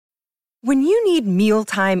When you need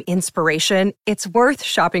mealtime inspiration, it's worth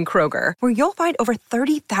shopping Kroger, where you'll find over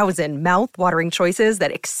 30,000 mouth-watering choices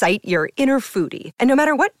that excite your inner foodie. And no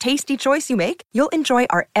matter what tasty choice you make, you'll enjoy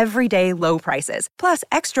our everyday low prices, plus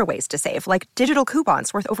extra ways to save, like digital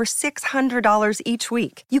coupons worth over $600 each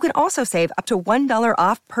week. You can also save up to $1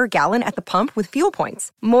 off per gallon at the pump with fuel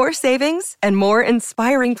points. More savings and more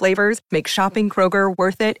inspiring flavors make shopping Kroger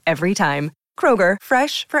worth it every time. Kroger,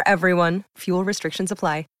 fresh for everyone. Fuel restrictions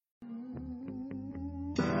apply.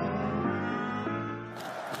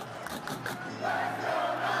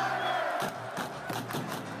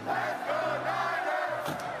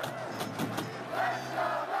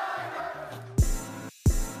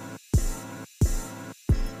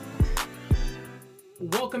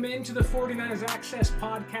 Welcome into the 49ers Access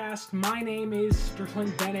Podcast. My name is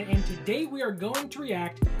Sterling Bennett, and today we are going to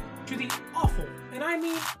react to the awful, and I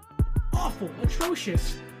mean awful,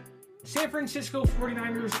 atrocious, San Francisco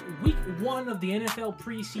 49ers Week 1 of the NFL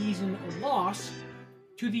preseason loss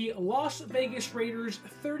to the Las Vegas Raiders.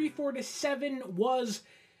 34-7 was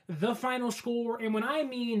the final score, and when I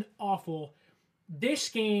mean awful, this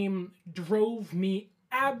game drove me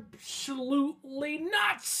absolutely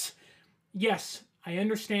nuts. Yes, I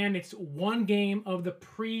understand it's one game of the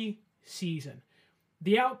preseason.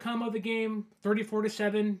 The outcome of the game,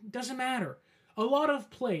 34-7, doesn't matter. A lot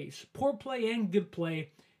of plays, poor play and good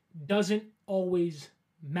play, doesn't always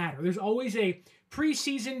matter. There's always a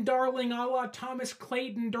preseason darling a la Thomas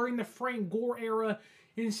Clayton during the Frank Gore era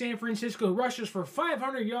in San Francisco, who rushes for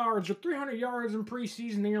 500 yards or 300 yards in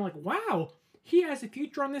preseason, and you're like, wow, he has a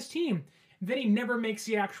future on this team. Then he never makes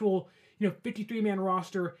the actual 53-man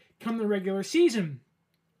roster come the regular season.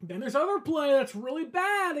 Then there's other play that's really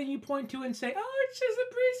bad, and you point to and say, oh, it's just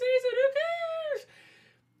the preseason, who cares?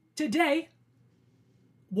 Today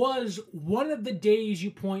was one of the days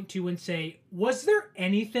you point to and say, was there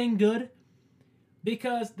anything good?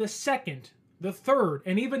 Because the second, the third,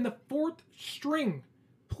 and even the fourth string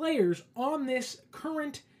players on this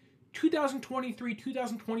current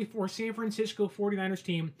 2023-2024 San Francisco 49ers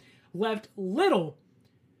team left little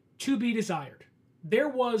to be desired. There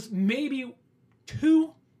was maybe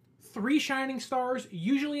 2-3 shining stars.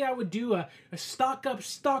 Usually I would do a stock up,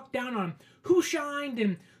 stock down on who shined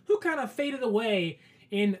and who kind of faded away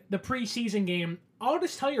in the preseason game. I'll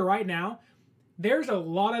just tell you right now, there's a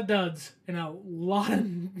lot of duds and a lot of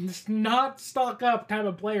not stock up type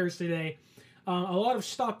of players today. A lot of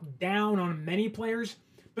stock down on many players.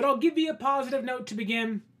 But I'll give you a positive note to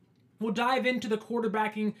begin. We'll dive into the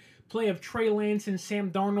quarterbacking play of Trey Lance and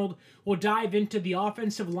Sam Darnold. We'll dive into the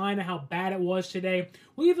offensive line and how bad it was today.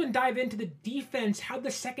 We'll even dive into the defense, how the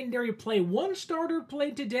secondary play. One starter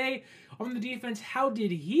played today on the defense. How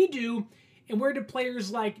did he do? And where did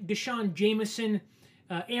players like Deshaun Jameson,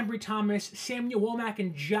 Ambry Thomas, Samuel Womack,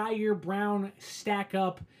 and Jair Brown stack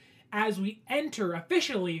up as we enter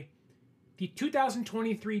officially the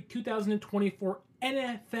 2023-2024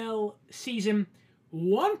 NFL season?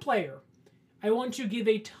 One player I want to give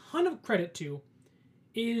a ton of credit to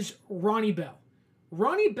is Ronnie Bell.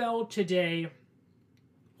 Ronnie Bell today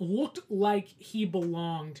looked like he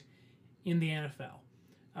belonged in the NFL.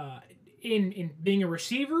 In being a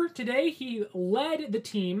receiver today, he led the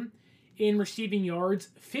team in receiving yards,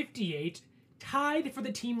 58, tied for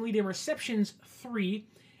the team lead in receptions, 3,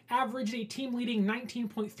 averaged a team-leading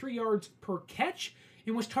 19.3 yards per catch,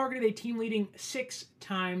 and was targeted a team-leading 6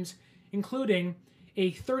 times, including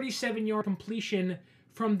a 37-yard completion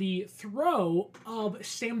from the throw of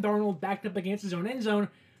Sam Darnold backed up against his own end zone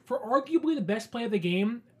for arguably the best play of the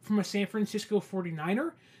game from a San Francisco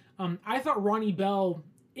 49er. I thought Ronnie Bell,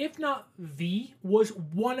 if not was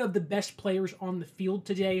one of the best players on the field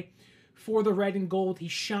today for the red and gold. He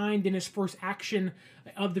shined in his first action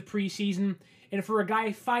of the preseason. And for a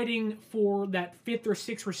guy fighting for that 5th or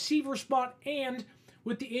 6th receiver spot, and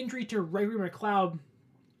with the injury to Gregory McLeod,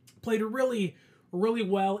 played really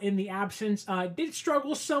well in the absence. Did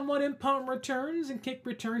struggle somewhat in punt returns and kick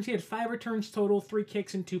returns. He had 5 returns total, 3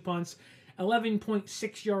 kicks and 2 punts,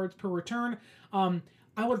 11.6 yards per return.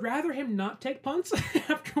 I would rather him not take punts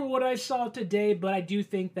after what I saw today, but I do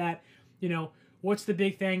think that, what's the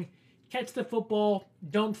big thing? Catch the football,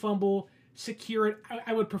 don't fumble, secure it.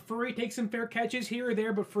 I would prefer he take some fair catches here or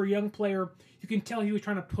there, but for a young player, you can tell he was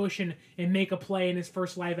trying to push and make a play in his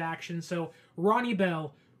first live action. So Ronnie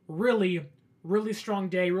Bell, really strong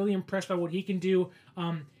day, really impressed by what he can do.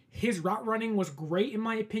 His route running was great, in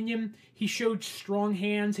my opinion. He showed strong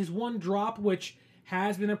hands. His one drop, which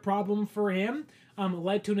has been a problem for him,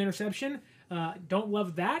 led to an interception. Don't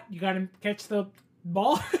love that. You got to catch the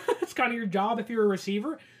ball. It's kind of your job if you're a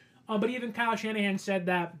receiver. But even Kyle Shanahan said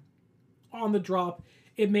that on the drop,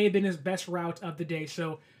 it may have been his best route of the day.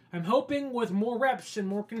 So I'm hoping with more reps and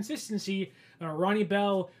more consistency, Ronnie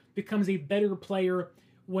Bell becomes a better player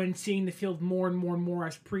when seeing the field more and more and more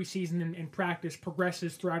as preseason and practice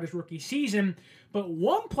progresses throughout his rookie season. But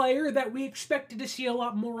one player that we expected to see a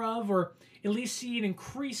lot more of, or at least see an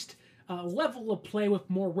increased level of play with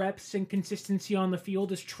more reps and consistency on the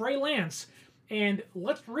field, is Trey Lance. And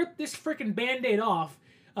let's rip this freaking Band-Aid off.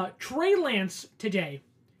 Trey Lance today,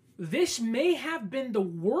 this may have been the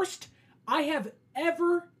worst I have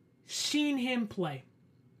ever seen him play.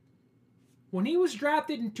 When he was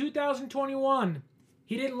drafted in 2021,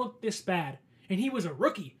 he didn't look this bad. And he was a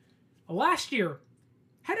rookie. Last year,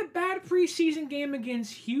 had a bad preseason game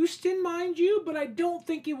against Houston, mind you, but I don't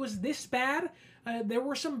think it was this bad. There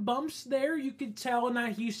were some bumps there. You could tell in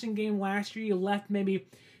that Houston game last year, he left maybe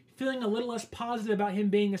feeling a little less positive about him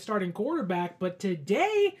being a starting quarterback. But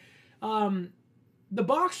today, the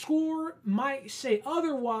box score might say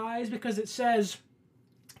otherwise because it says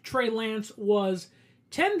Trey Lance was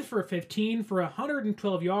 10 for 15 for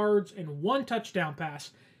 112 yards and 1 touchdown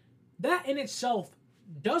pass. That in itself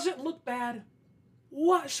doesn't look bad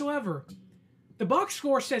whatsoever. The box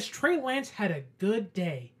score says Trey Lance had a good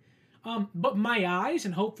day. But my eyes,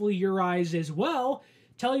 and hopefully your eyes as well,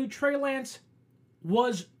 tell you Trey Lance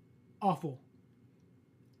was awful.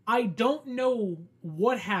 I don't know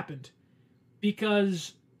what happened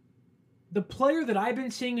because the player that I've been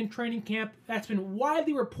seeing in training camp that's been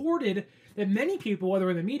widely reported that many people, whether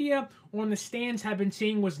in the media or in the stands, have been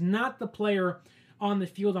seeing was not the player on the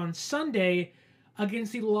field on Sunday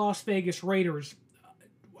against the Las Vegas Raiders.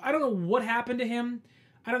 I don't know what happened to him.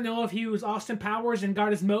 I don't know if he was Austin Powers and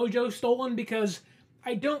got his mojo stolen, because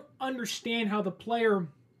I don't understand how the player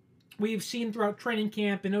we've seen throughout training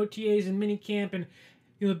camp and OTAs and minicamp, and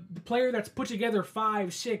the player that's put together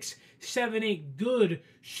 5, 6, 7, 8 good,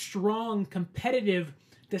 strong, competitive,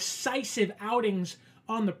 decisive outings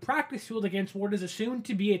on the practice field against what is assumed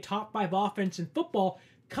to be a top 5 offense in football,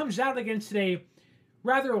 comes out against a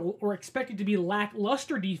rather or expected to be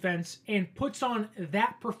lackluster defense and puts on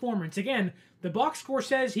that performance. Again, the box score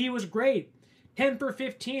says he was great. 10 for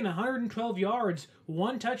 15, 112 yards,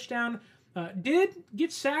 1 touchdown. Did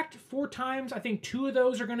get sacked 4 times. I think 2 of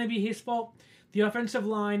those are going to be his fault. The offensive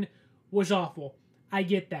line was awful. I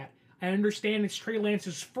get that. I understand it's Trey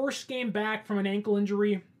Lance's first game back from an ankle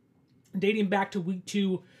injury dating back to week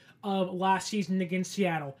 2 of last season against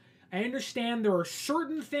Seattle. I understand there are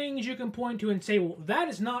certain things you can point to and say, well, that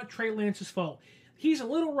is not Trey Lance's fault. He's a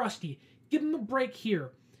little rusty. Give him a break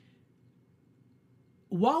here.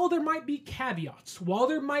 While there might be caveats, while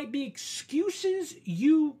there might be excuses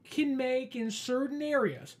you can make in certain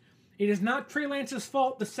areas, it is not Trey Lance's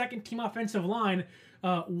fault the second-team offensive line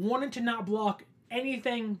wanted to not block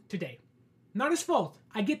anything today. Not his fault.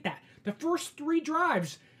 I get that. The first 3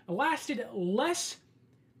 drives lasted less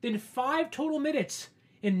than 5 total minutes,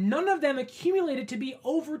 and none of them accumulated to be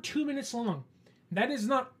over 2 minutes long. That is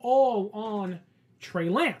not all on Trey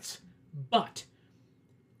Lance, but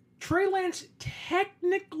Trey Lance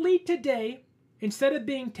technically today, instead of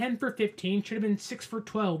being 10 for 15, should have been 6 for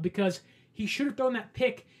 12, because he should have thrown that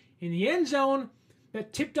pick in the end zone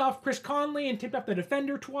that tipped off Chris Conley and tipped off the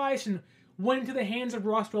defender twice and went into the hands of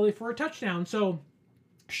Ross Dwelly for a touchdown. So,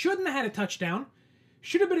 shouldn't have had a touchdown.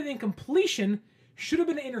 Should have been an incompletion. Should have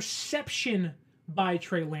been an interception by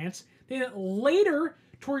Trey Lance. Then later,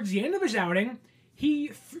 towards the end of his outing,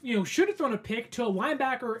 he should have thrown a pick to a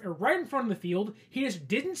linebacker right in front of the field. He just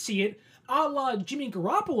didn't see it, a la Jimmy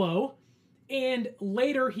Garoppolo. And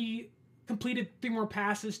later, he completed 3 more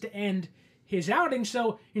passes to end his outing.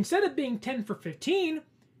 So instead of being 10 for 15,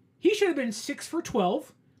 he should have been 6 for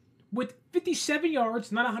 12 with 57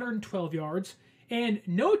 yards, not 112 yards, and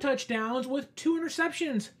no touchdowns with 2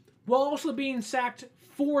 interceptions, while also being sacked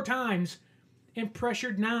 4 times and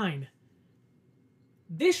pressured 9.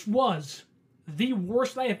 This was the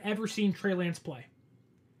worst I have ever seen Trey Lance play.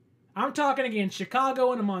 I'm talking against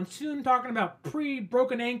Chicago in a monsoon, I'm talking about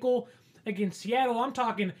pre-broken ankle against Seattle, I'm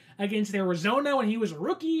talking against Arizona when he was a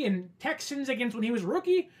rookie, and Texans against when he was a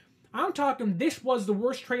rookie. I'm talking this was the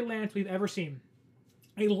worst Trey Lance we've ever seen.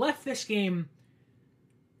 He left this game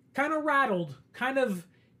kind of rattled, kind of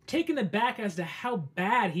taken aback as to how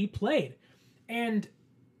bad he played. And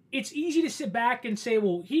it's easy to sit back and say,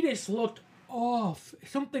 well, he just looked off.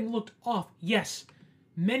 Something looked off. Yes,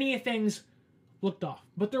 many things looked off.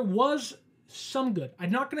 But there was some good.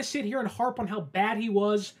 I'm not going to sit here and harp on how bad he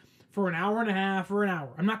was for an hour and a half or an hour.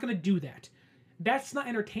 I'm not going to do that. That's not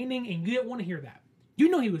entertaining, and you don't want to hear that. You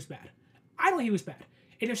know he was bad. I know he was bad.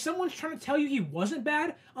 And if someone's trying to tell you he wasn't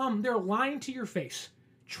bad, they're lying to your face.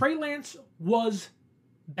 Trey Lance was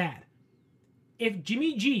bad. if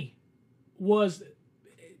Jimmy G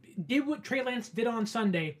did what Trey Lance did on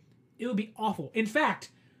Sunday, it would be awful. In fact,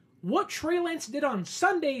 what Trey Lance did on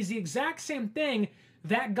Sunday is the exact same thing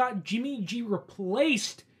that got Jimmy G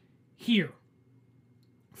replaced here.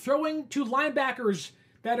 Throwing to linebackers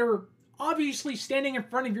that are obviously standing in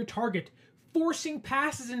front of your target, forcing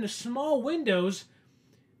passes into small windows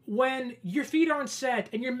when your feet aren't set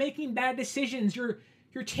and you're making bad decisions. You're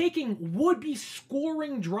taking would-be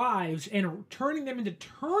scoring drives and turning them into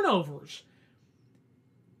turnovers.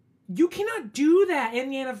 You cannot do that in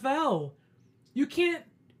the NFL. You can't,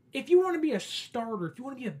 if you want to be a starter, if you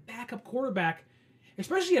want to be a backup quarterback,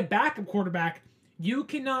 especially a backup quarterback, you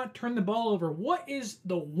cannot turn the ball over. What is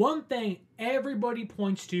the one thing everybody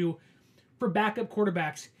points to for backup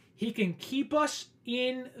quarterbacks? He can keep us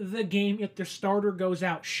in the game if the starter goes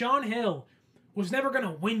out. Sean Hill was never going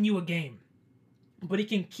to win you a game, but he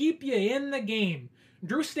can keep you in the game.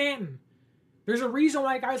 Drew Stanton, there's a reason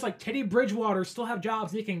why guys like Teddy Bridgewater still have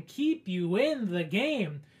jobs. They can keep you in the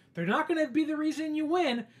game. They're not going to be the reason you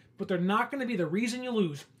win, but they're not going to be the reason you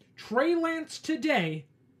lose. Trey Lance today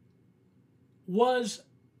was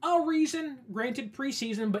a reason, granted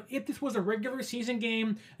preseason, but if this was a regular season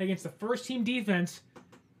game against the first team defense,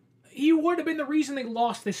 he would have been the reason they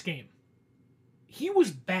lost this game. He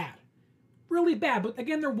was bad. Really bad. But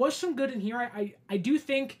again, there was some good in here. I do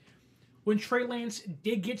think when Trey Lance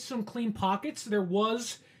did get some clean pockets, there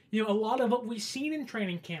was, a lot of what we've seen in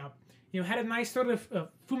training camp. Had a nice sort of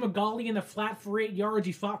Fumagalli in the flat for 8 yards.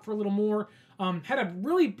 He fought for a little more. Had a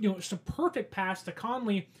really, it's a perfect pass to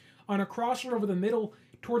Conley on a crosser over the middle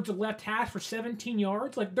towards the left hash for 17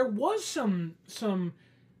 yards. Like, there was some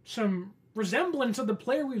resemblance of the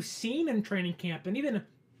player we've seen in training camp, and even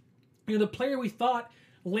the player we thought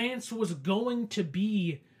Lance was going to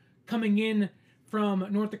be coming in from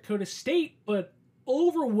North Dakota State. But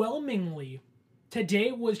overwhelmingly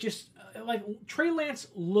today was just like Trey Lance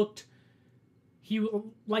looked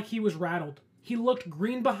like he was rattled. He looked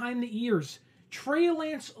green behind the ears. Trey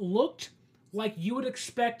Lance looked like you would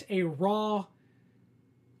expect a raw,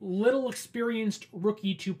 little experienced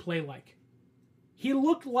rookie to play like. He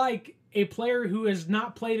looked like a player who has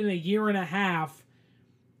not played in a year and a half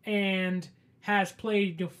and has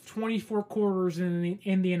played 24 quarters in the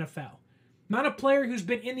NFL. Not a player who's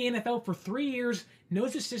been in the NFL for 3 years,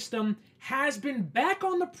 knows the system, has been back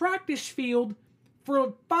on the practice field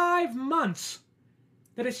for 5 months,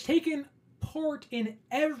 that has taken part in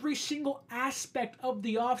every single aspect of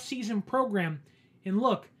the offseason program. And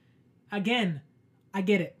look, again, I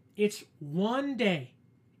get it. It's one day.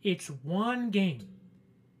 It's one game.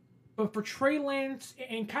 But for Trey Lance,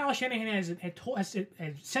 and Kyle Shanahan has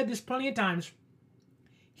said this plenty of times,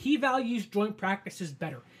 he values joint practices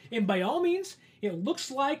better. And by all means, it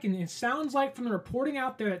looks like and it sounds like from the reporting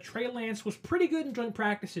out there that Trey Lance was pretty good in joint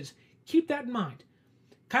practices. Keep that in mind.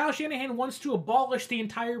 Kyle Shanahan wants to abolish the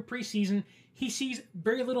entire preseason. He sees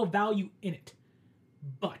very little value in it.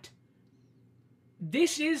 But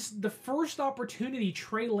this is the first opportunity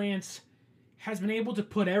Trey Lance has been able to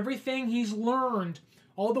put everything he's learned,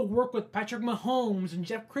 all the work with Patrick Mahomes and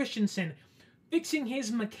Jeff Christensen, fixing his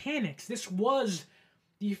mechanics. This was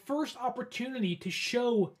the first opportunity to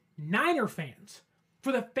show Niner fans,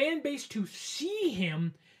 for the fan base to see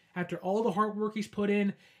him after all the hard work he's put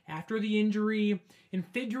in, after the injury, and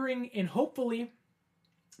figuring and hopefully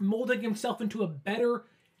molding himself into a better,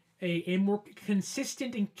 a more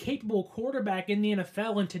consistent and capable quarterback in the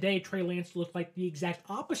NFL. And today, Trey Lance looked like the exact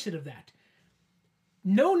opposite of that.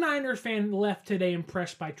 No Niners fan left today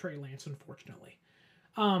impressed by Trey Lance, unfortunately.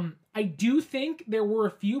 I do think there were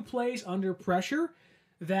a few plays under pressure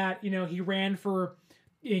that, he ran for,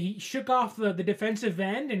 he shook off the defensive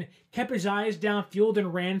end and kept his eyes downfield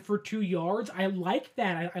and ran for 2 yards. I like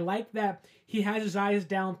that. I like that he has his eyes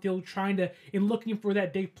downfield trying to, and looking for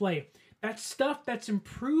that big play. That's stuff that's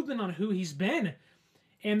improvement on who he's been.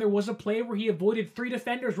 And there was a play where he avoided 3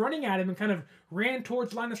 defenders running at him and kind of ran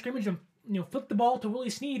towards the line of scrimmage and, flipped the ball to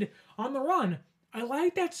Willie Snead on the run. I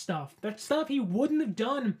like that stuff. That stuff he wouldn't have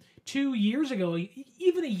done 2 years ago,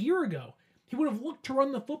 even a year ago. He would have looked to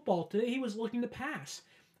run the football. Today he was looking to pass.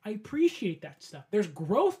 I appreciate that stuff. There's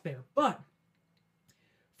growth there. But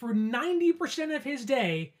for 90% of his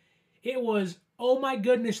day, it was, oh my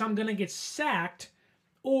goodness, I'm going to get sacked.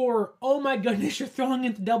 Or, oh my goodness, you're throwing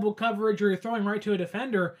into double coverage or you're throwing right to a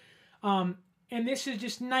defender. And this is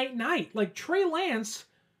just night-night. Like Trey Lance,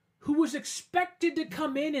 who was expected to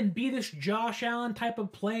come in and be this Josh Allen type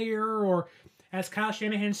of player, or as Kyle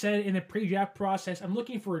Shanahan said in the pre-draft process, I'm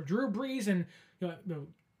looking for a Drew Brees and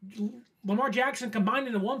Lamar Jackson combined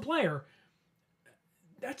into one player.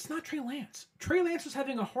 That's not Trey Lance. Trey Lance was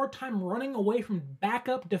having a hard time running away from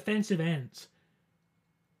backup defensive ends.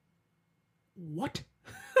 What?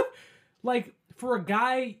 Like, for a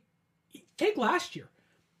guy, take last year.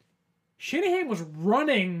 Shanahan was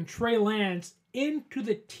running Trey Lance into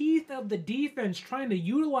the teeth of the defense, trying to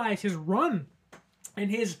utilize his run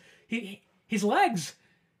and his legs.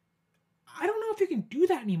 I don't know if you can do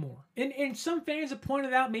that anymore. And some fans have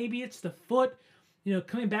pointed out maybe it's the foot,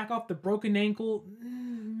 coming back off the broken ankle.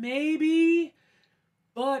 Maybe.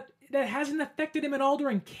 But that hasn't affected him at all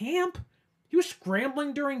during camp. He was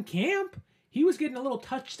scrambling during camp. He was getting a little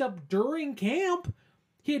touched up during camp.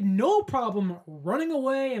 He had no problem running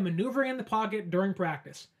away and maneuvering in the pocket during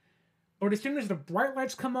practice. But as soon as the bright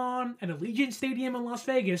lights come on at Allegiant Stadium in Las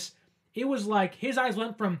Vegas, it was like his eyes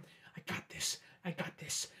went from, I got this,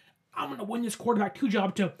 I'm going to win this quarterback 2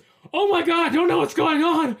 job to, oh my God, I don't know what's going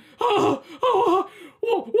on.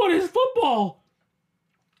 What is football?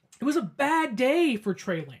 It was a bad day for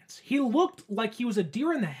Trey Lance. He looked like he was a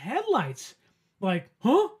deer in the headlights. Like,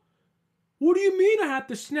 huh? What do you mean I have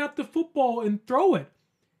to snap the football and throw it?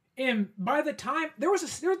 And by the time, there's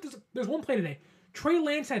one play today. Trey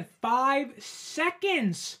Lance had 5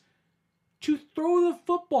 seconds to throw the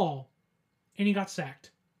football, and he got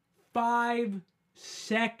sacked. 5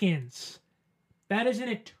 seconds. That is an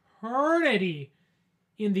eternity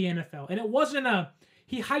in the NFL. And it wasn't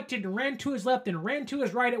he hiked it and ran to his left and ran to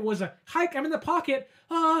his right. It was a hike, I'm in the pocket.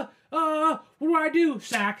 What do I do?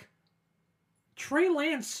 Sack. Trey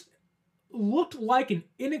Lance looked like an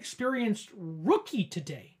inexperienced rookie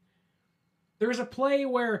today. There's a play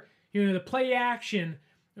where, the play action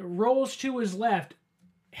rolls to his left,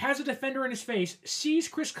 has a defender in his face, sees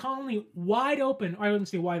Chris Conley wide open, or I wouldn't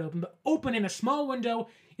say wide open, but open in a small window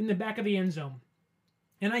in the back of the end zone.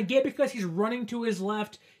 And I get because he's running to his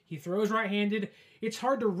left, he throws right-handed, it's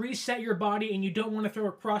hard to reset your body and you don't want to throw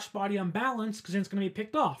a cross-body unbalance because then it's going to be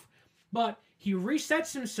picked off. But he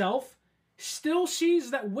resets himself, still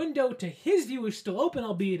sees that window to his view is still open,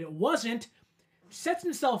 albeit it wasn't, sets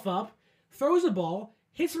himself up, throws the ball,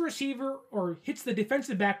 hits the receiver or hits the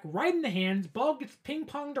defensive back right in the hands, ball gets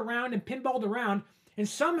ping-ponged around and pinballed around, and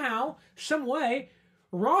somehow, some way,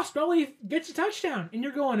 Ross Belly gets a touchdown. And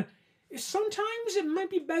you're going, sometimes it might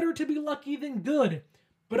be better to be lucky than good.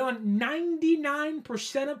 But on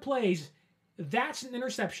 99% of plays, that's an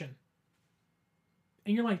interception.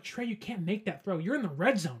 And you're like, Trey, you can't make that throw. You're in the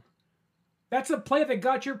red zone. That's a play that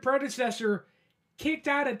got your predecessor kicked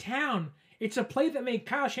out of town. It's a play that made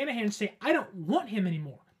Kyle Shanahan say, I don't want him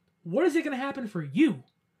anymore. What is it going to happen for you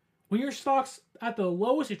when your stock's at the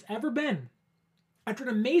lowest it's ever been? After an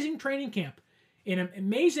amazing training camp, in an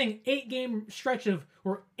amazing 8-game stretch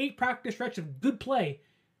or 8-practice stretch of good play,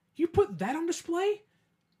 you put that on display?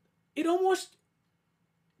 It almost,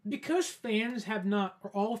 because fans have not, or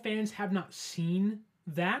all fans have not seen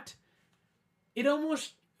that, it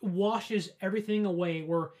almost washes everything away.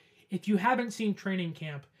 Where if you haven't seen training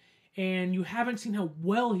camp and you haven't seen how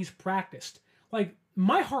well he's practiced, like,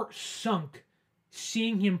 my heart sunk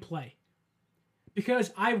seeing him play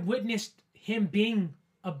because I witnessed him being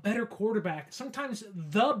a better quarterback, sometimes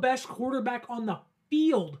the best quarterback on the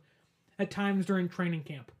field at times during training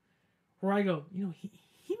camp, where I go,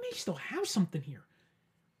 he may still have something here.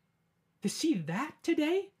 To see that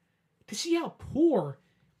today, to see how poor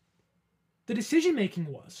the decision-making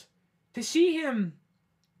was, to see him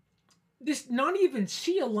just not even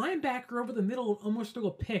see a linebacker over the middle almost throw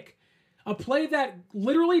a pick, a play that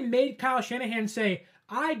literally made Kyle Shanahan say,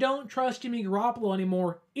 I don't trust Jimmy Garoppolo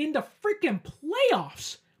anymore in the freaking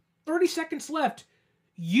playoffs. 30 seconds left.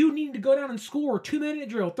 You need to go down and score. 2-minute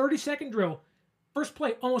drill, 30-second drill. First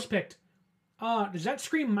play, almost picked. Does that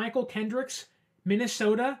scream Michael Kendricks,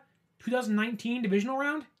 Minnesota, 2019 divisional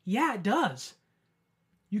round? Yeah, it does.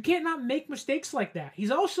 You can't not make mistakes like that.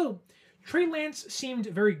 Trey Lance seemed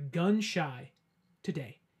very gun-shy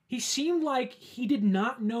today. He seemed like he did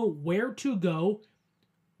not know where to go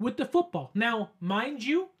with the football. Now, mind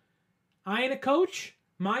you, I ain't a coach.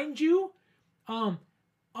 Mind you,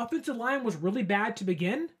 offensive line was really bad to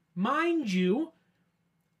begin. Mind you,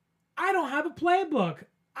 I don't have a playbook.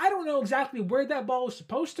 I don't know exactly where that ball was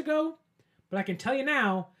supposed to go, but I can tell you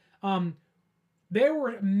now, there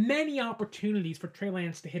were many opportunities for Trey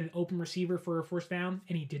Lance to hit an open receiver for a first down,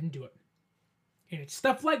 and he didn't do it. And it's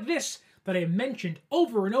stuff like this that I mentioned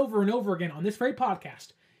over and over and over again on this very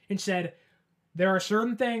podcast and said, there are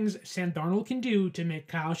certain things Sam Darnold can do to make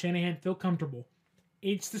Kyle Shanahan feel comfortable.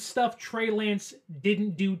 It's the stuff Trey Lance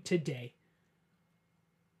didn't do today.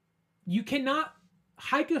 You cannot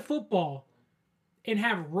hike a football and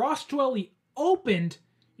have Ross Dwelley opened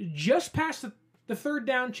just past the third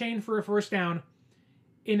down chain for a first down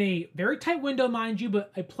in a very tight window, mind you,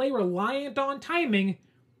 but a play reliant on timing,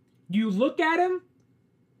 you look at him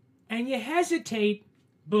and you hesitate,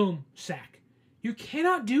 boom, sack. You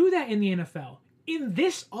cannot do that in the NFL. In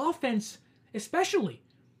this offense, especially.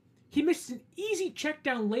 He missed an easy check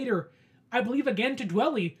down later, I believe again to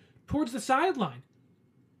Dwelly, towards the sideline.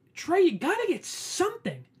 Trey, you gotta get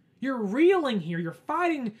something. You're reeling here. You're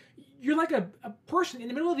fighting. You're like a person in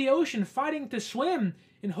the middle of the ocean fighting to swim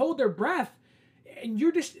and hold their breath. And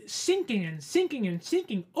you're just sinking and sinking and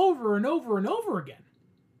sinking over and over and over again.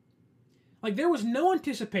 Like, there was no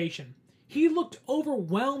anticipation. He looked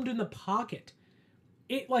overwhelmed in the pocket.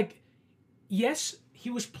 Yes, he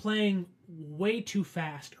was playing way too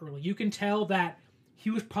fast early. You can tell that he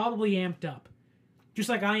was probably amped up. Just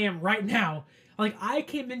like I am right now. Like, I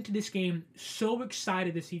came into this game so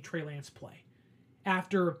excited to see Trey Lance play.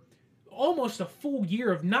 After almost a full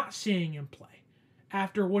year of not seeing him play.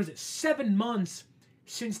 After, 7 months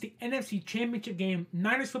since the NFC Championship game,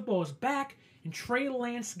 Niners football is back, and Trey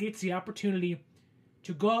Lance gets the opportunity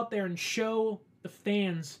to go out there and show the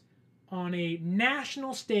fans on a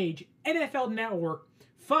national stage, NFL Network,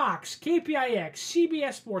 Fox, KPIX,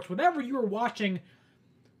 CBS Sports, whatever you were watching,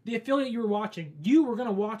 the affiliate you were watching, you were going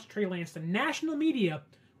to watch Trey Lance. The national media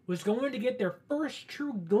was going to get their first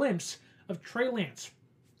true glimpse of Trey Lance.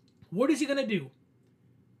 What is he going to do?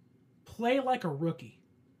 Play like a rookie.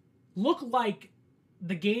 Look like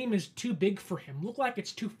the game is too big for him. Look like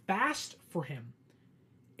it's too fast for him.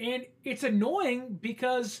 And it's annoying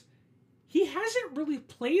because he hasn't really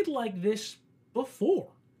played like this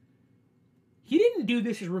before. He didn't do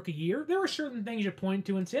this his rookie year. There are certain things you point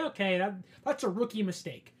to and say, okay, that's a rookie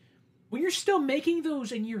mistake. When you're still making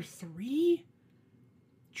those in year 3,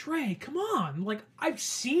 Trey, come on. Like, I've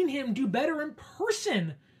seen him do better in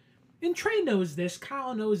person. And Trey knows this,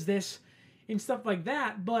 Kyle knows this, and stuff like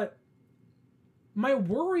that. But my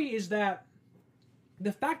worry is that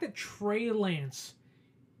the fact that Trey Lance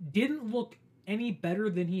didn't look any better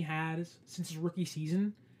than he has since his rookie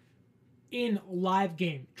season in live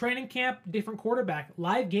game. Training camp, different quarterback.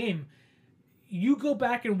 Live game. You go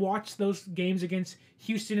back and watch those games against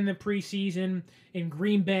Houston in the preseason, in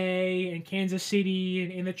Green Bay, and Kansas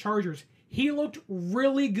City, and the Chargers. He looked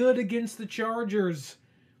really good against the Chargers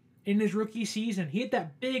in his rookie season. He hit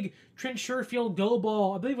that big Trent Sherfield go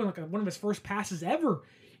ball, I believe one of his first passes ever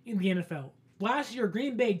in the NFL. Last year,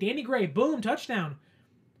 Green Bay, Danny Gray, boom, touchdown.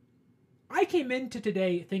 I came into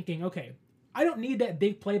today thinking, okay, I don't need that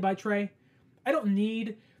big play by Trey. I don't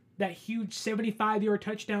need that huge 75-yard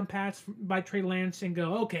touchdown pass by Trey Lance and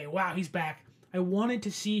go, okay, wow, he's back. I wanted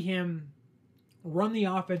to see him run the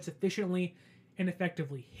offense efficiently and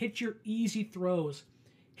effectively. Hit your easy throws.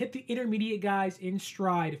 Hit the intermediate guys in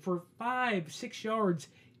stride for 5-6 yards.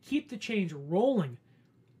 Keep the chains rolling.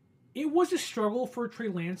 It was a struggle for Trey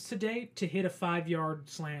Lance today to hit a 5-yard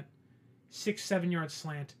slant, 6-7 yard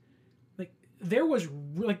slant. There was,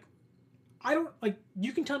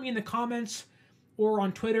 you can tell me in the comments or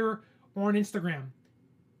on Twitter or on Instagram,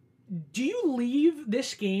 do you leave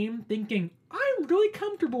this game thinking, I'm really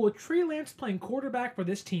comfortable with Trey Lance playing quarterback for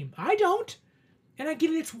this team? I don't. And I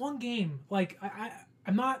get it, it's one game.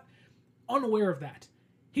 I'm not unaware of that.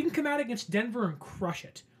 He can come out against Denver and crush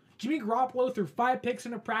it. Jimmy Garoppolo threw 5 picks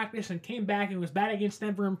in a practice and came back and was bad against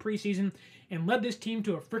Denver in preseason and led this team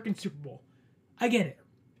to a freaking Super Bowl. I get it.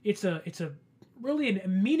 It's a really a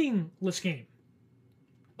meaningless game.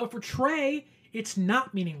 But for Trey, it's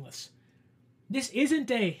not meaningless. This isn't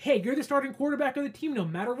a, hey, you're the starting quarterback of the team no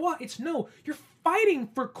matter what. It's no, you're fighting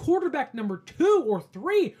for quarterback number 2 or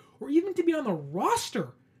 3 or even to be on the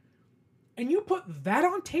roster. And you put that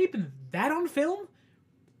on tape and that on film,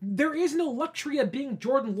 there is no luxury of being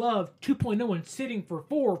Jordan Love 2.0 and sitting for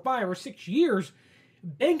 4 or 5 or 6 years,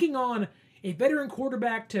 banking on a veteran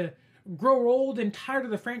quarterback to grow old and tired of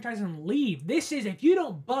the franchise and leave. This is, if you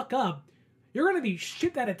don't buck up, you're going to be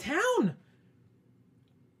shipped out of town.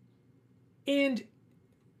 And,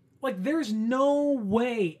 there's no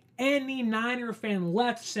way any Niner fan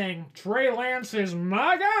left saying, Trey Lance is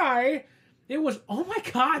my guy. It was, oh my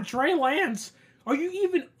God, Trey Lance. Are you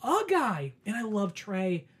even a guy? And I love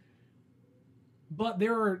Trey. But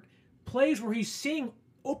there are plays where he's seeing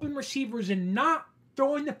open receivers and not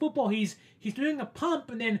throwing the football. He's doing a pump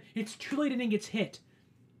and then it's too late and he gets hit.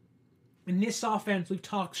 In this offense, we've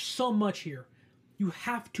talked so much here. You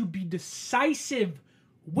have to be decisive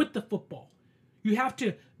with the football. You have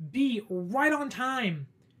to be right on time.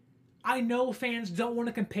 I know fans don't want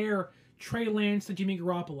to compare Trey Lance to Jimmy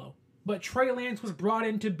Garoppolo, but Trey Lance was brought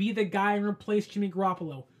in to be the guy and replace Jimmy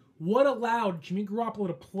Garoppolo. What allowed Jimmy Garoppolo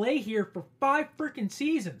to play here for 5 freaking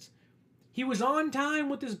seasons? He was on time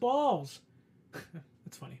with his balls.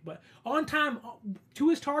 That's funny. But on time to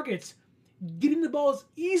his targets, getting the balls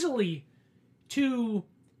easily to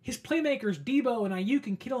his playmakers, Debo and Ayuk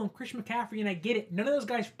and Kittle and Christian McCaffrey, and I get it. None of those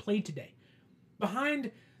guys played today.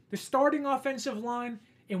 Behind the starting offensive line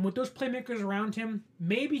and with those playmakers around him,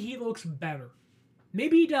 maybe he looks better.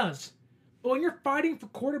 Maybe he does. But when you're fighting for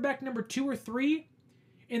quarterback number 2 or 3,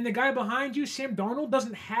 and the guy behind you, Sam Darnold,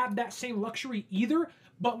 doesn't have that same luxury either,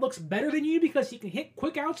 but looks better than you because he can hit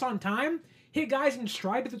quick outs on time, hit guys in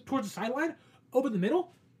stride towards the sideline, over the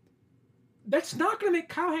middle, that's not going to make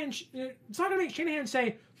it's not going to make Shanahan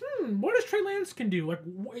say, what does Trey Lance can do?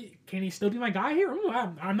 Like, can he still be my guy here?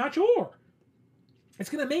 I'm not sure. It's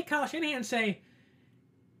going to make Kyle Shanahan say,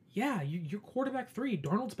 yeah, you're quarterback 3.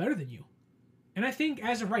 Darnold's better than you. And I think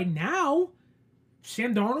as of right now,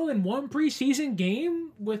 Sam Darnold in one preseason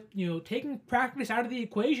game with, taking practice out of the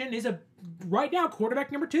equation is right now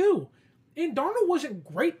quarterback number 2. And Darnold wasn't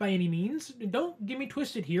great by any means. Don't get me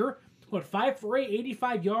twisted here. 5 for 8,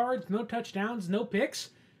 85 yards, no touchdowns, no picks,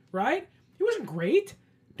 right? He wasn't great,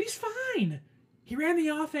 but he's fine. He ran the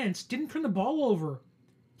offense, didn't turn the ball over.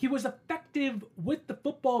 He was effective with the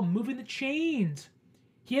football, moving the chains.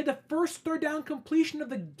 He had the first third down completion of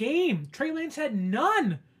the game. Trey Lance had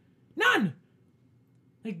none. None.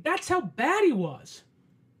 Like, that's how bad he was.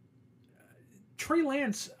 Trey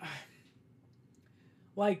Lance,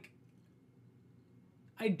 I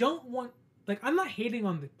don't want... I'm not hating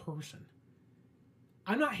on the person.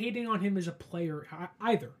 I'm not hating on him as a player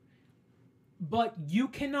either. But you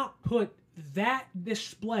cannot put that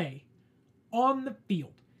display on the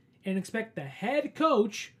field and expect the head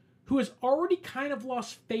coach, who has already kind of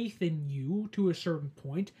lost faith in you to a certain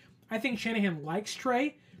point. I think Shanahan likes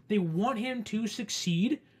Trey. They want him to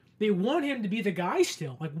succeed. They want him to be the guy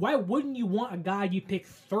still. Why wouldn't you want a guy you pick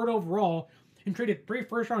 3rd overall and traded 3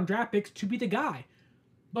 first-round draft picks to be the guy?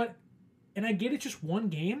 And I get it's just one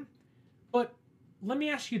game, but let me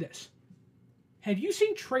ask you this. Have you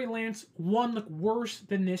seen Trey Lance, 1, look worse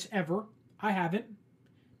than this ever? I haven't.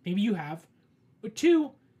 Maybe you have. But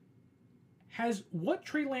 2, has what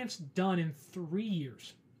Trey Lance done in 3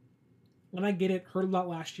 years? And I get it, heard a lot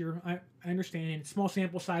last year. I understand. Small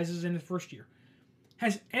sample sizes in his first year.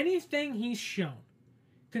 Has anything he's shown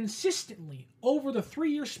consistently over the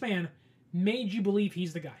 3-year span made you believe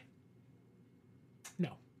he's the guy?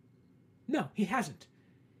 No, he hasn't.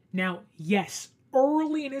 Now, yes,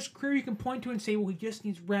 early in his career you can point to and say, well, he just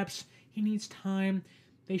needs reps, he needs time,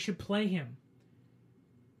 they should play him.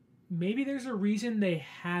 Maybe there's a reason they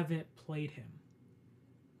haven't played him.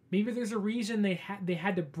 Maybe there's a reason they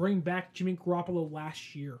had to bring back Jimmy Garoppolo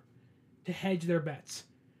last year to hedge their bets.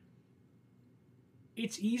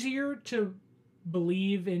 It's easier to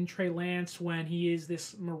believe in Trey Lance when he is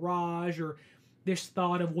this mirage or this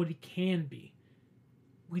thought of what he can be.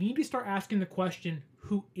 We need to start asking the question,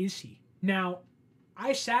 who is he? Now,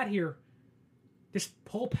 I sat here this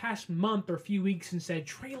whole past month or few weeks and said,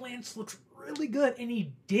 Trey Lance looks really good, and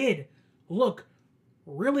he did look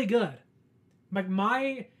really good.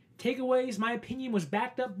 My takeaways, my opinion was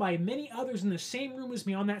backed up by many others in the same room as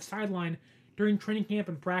me on that sideline during training camp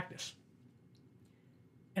and practice.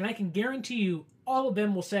 And I can guarantee you, all of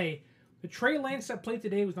them will say, the Trey Lance that played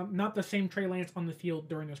today was not the same Trey Lance on the field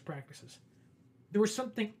during those practices. There was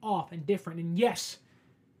something off and different. And yes,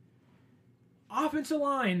 offensive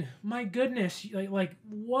line, my goodness,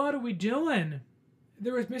 what are we doing?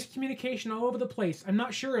 There was miscommunication all over the place. I'm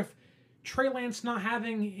not sure if Trey Lance not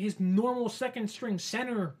having his normal second string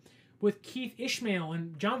center with Keith Ishmael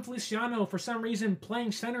and John Feliciano for some reason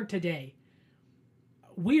playing center today.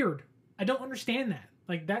 Weird. I don't understand that.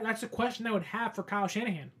 That's a question I would have for Kyle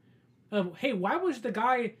Shanahan. Hey, why was the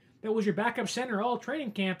guy that was your backup center all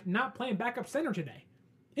training camp not playing backup center today?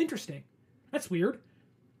 Interesting. That's weird.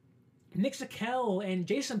 Nick Zakelj and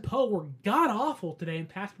Jason Poe were god-awful today in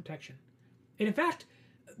pass protection. And in fact,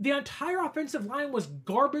 the entire offensive line was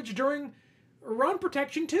garbage during run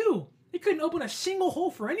protection too. They couldn't open a single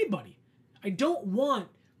hole for anybody. I don't want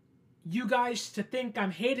you guys to think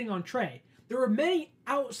I'm hating on Trey. There were many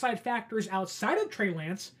outside factors outside of Trey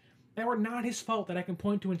Lance that were not his fault that I can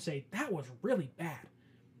point to and say, that was really bad.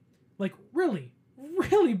 Really,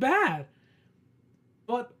 really bad.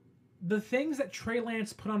 But the things that Trey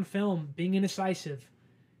Lance put on film, being indecisive,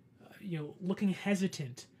 looking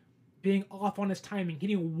hesitant, being off on his timing,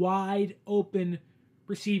 hitting wide open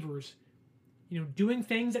receivers, doing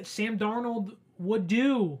things that Sam Darnold would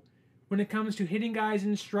do when it comes to hitting guys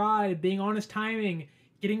in stride, being on his timing,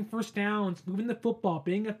 getting first downs, moving the football,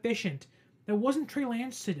 being efficient. That wasn't Trey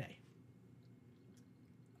Lance today.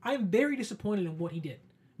 I'm very disappointed in what he did.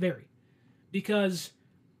 Very. Because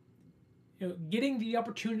getting the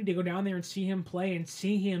opportunity to go down there and see him play and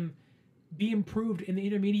see him be improved in the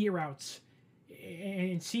intermediate routes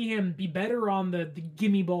and see him be better on the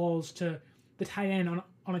gimme balls to the tight end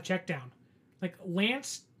on a check down. Like,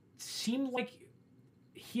 Lance seemed like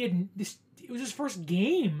he had this. It was his first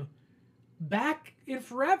game back in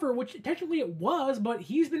forever, which technically it was, but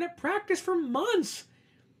he's been at practice for months.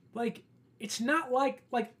 Like, it's not like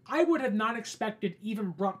I would have not expected even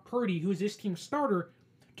Brock Purdy, who's this team's starter,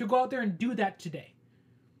 to go out there and do that today.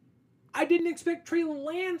 I didn't expect Trey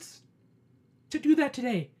Lance to do that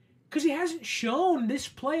today because he hasn't shown this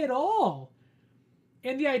play at all.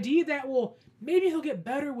 And the idea that, well, maybe he'll get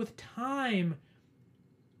better with time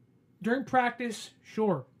during practice,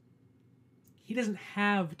 sure. He doesn't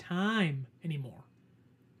have time anymore.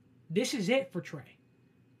 This is it for Trey.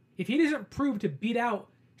 If he doesn't prove to beat out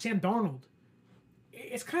Sam Darnold,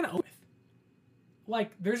 it's kind of over.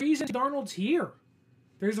 Like, there's a reason Darnold's here.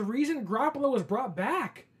 There's a reason Garoppolo was brought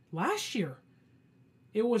back last year.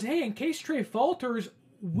 It was, hey, in case Trey falters,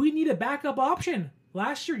 we need a backup option.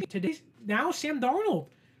 Last year, today, now Sam Darnold.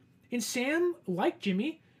 And Sam, like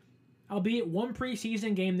Jimmy, albeit one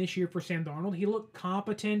preseason game this year for Sam Darnold, he looked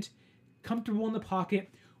competent, comfortable in the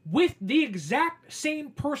pocket, with the exact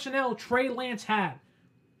same personnel Trey Lance had.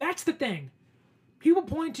 That's the thing. People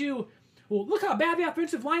point to, well, look how bad the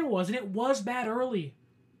offensive line was, and it was bad early.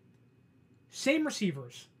 Same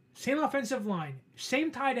receivers, same offensive line,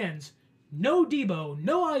 same tight ends, no Debo,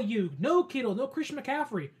 no Ayuk, no Kittle, no Christian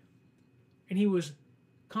McCaffrey. And he was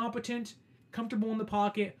competent, comfortable in the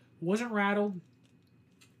pocket, wasn't rattled,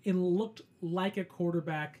 and looked like a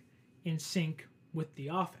quarterback in sync with the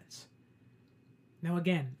offense. Now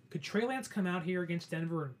again, could Trey Lance come out here against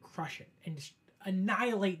Denver and crush it and just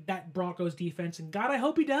annihilate that Broncos defense? And God, I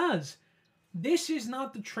hope he does. This is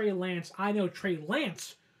not the Trey Lance I know Trey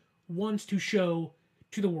Lance wants to show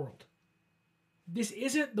to the world. This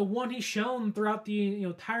isn't the one he's shown throughout the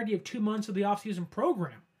entirety of 2 months of the offseason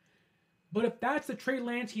program. But if that's the Trey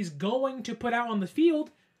Lance he's going to put out on the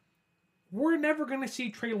field, we're never going to see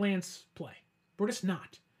Trey Lance play. We're just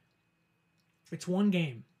not. It's one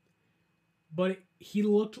game. But he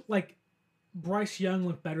looked like Bryce Young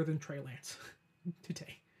looked better than Trey Lance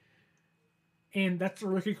today. And that's a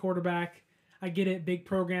rookie quarterback. I get it. Big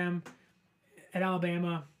program at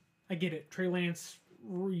Alabama. I get it. Trey Lance,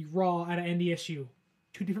 raw out of NDSU.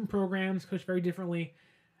 2 different programs, coached very differently.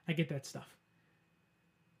 I get that stuff.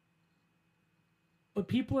 But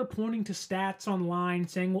people are pointing to stats online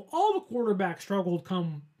saying, well, all the quarterbacks struggled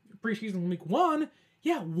come preseason week 1.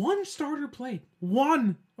 Yeah, 1 starter played.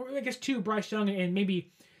 1. Or I guess 2, Bryce Young and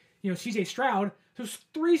maybe, CJ Stroud. So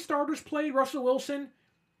 3 starters played, Russell Wilson,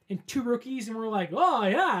 and 2 rookies. And we're like, oh,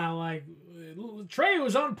 yeah, like, Trey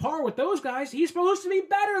was on par with those guys. He's supposed to be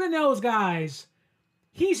better than those guys.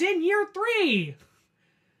 He's in year 3.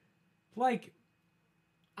 Like,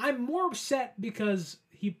 I'm more upset because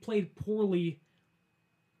he played poorly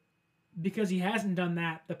because he hasn't done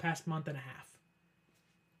that the past month and a half.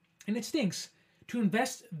 And it stinks to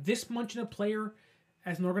invest this much in a player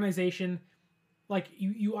as an organization. Like,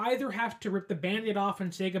 you either have to rip the Band-Aid off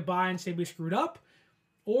and say goodbye and say we screwed up,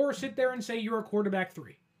 or sit there and say you're a quarterback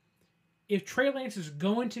 3. If Trey Lance is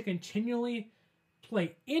going to continually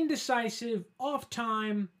play indecisive, off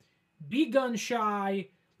time, be gun shy,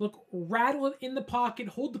 look rattled in the pocket,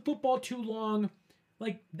 hold the football too long,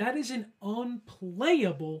 like, that is an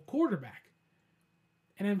unplayable quarterback.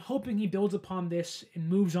 And I'm hoping he builds upon this and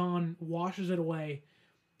moves on, washes it away,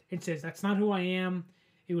 and says, that's not who I am.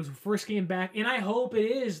 It was the first game back, and I hope it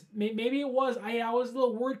is. Maybe it was. I was a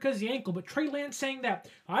little worried because of the ankle, but Trey Lance saying that,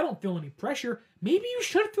 I don't feel any pressure. Maybe you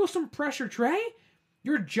should feel some pressure, Trey.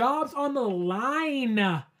 Your job's on the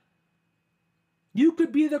line. You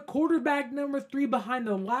could be the quarterback number 3 behind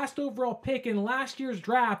the last overall pick in last year's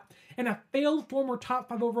draft and a failed former top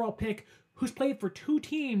 5 overall pick who's played for 2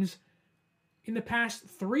 teams in the past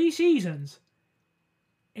 3 seasons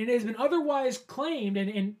and has been otherwise claimed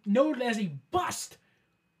and noted as a bust.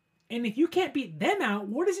 And if you can't beat them out,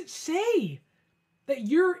 what does it say? That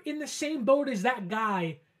you're in the same boat as that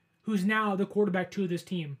guy who's now the quarterback 2 of this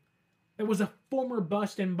team. That was a former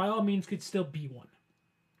bust and by all means could still be one.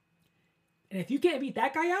 And if you can't beat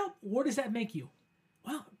that guy out, what does that make you?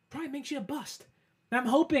 Well, it probably makes you a bust. And I'm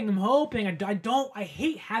hoping. I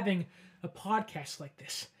hate having a podcast like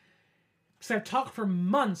this. Because I've talked for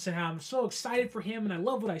months and how I'm so excited for him and I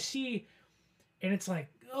love what I see. And it's like,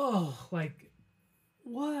 oh, like,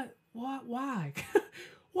 what, why?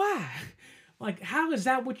 Why? Like, how is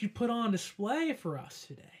that what you put on display for us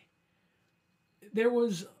today? There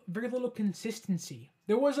was very little consistency.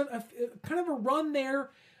 There was a kind of a run there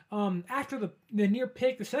after the near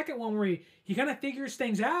pick, the second one where he kind of figures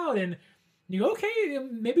things out, and you go, okay,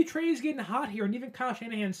 maybe Trey is getting hot here. And even Kyle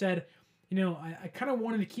Shanahan said, I kind of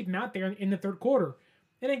wanted to keep him out there in the third quarter.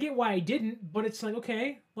 And I get why I didn't, but it's like,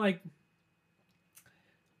 okay, like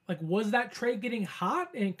was that Trey getting hot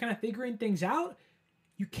and kind of figuring things out?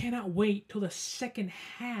 You cannot wait till the second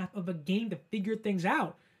half of a game to figure things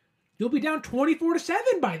out. You'll be down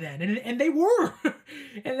 24-7 by then, and they were.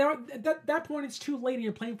 And at that point, it's too late, and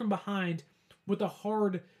you're playing from behind with a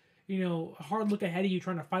hard look ahead of you,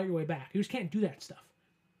 trying to fight your way back. You just can't do that stuff.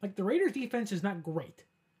 Like, the Raiders' defense is not great,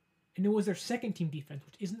 and it was their second team defense,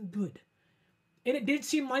 which isn't good. And it did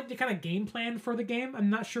seem like the kind of game plan for the game. I'm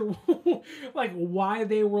not sure like why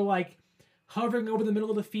they were like hovering over the middle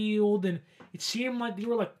of the field, and it seemed like they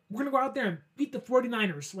were like, we're going to go out there and beat the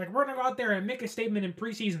 49ers. Like, we're going to go out there and make a statement in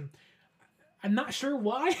preseason. I'm not sure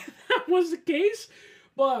why that was the case,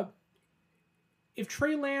 but if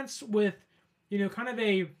Trey Lance with, kind of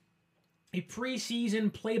a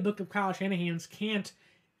preseason playbook of Kyle Shanahan's can't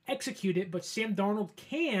execute it, but Sam Darnold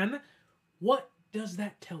can, what does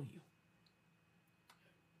that tell you?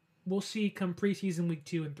 We'll see come preseason week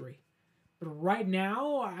 2 and 3. But right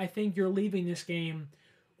now, I think you're leaving this game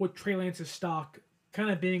with Trey Lance's stock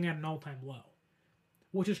kind of being at an all-time low,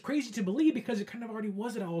 which is crazy to believe because it kind of already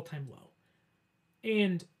was at an all-time low.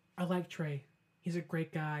 And I like Trey. He's a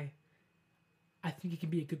great guy. I think he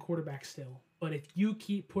can be a good quarterback still. But if you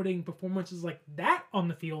keep putting performances like that on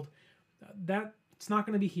the field, it's not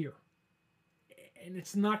going to be here. And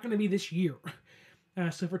it's not going to be this year.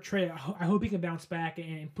 So for Trey, I hope he can bounce back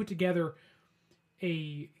and put together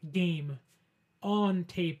a game on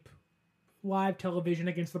tape, live television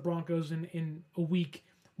against the Broncos in a week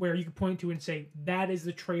where you can point to and say, that is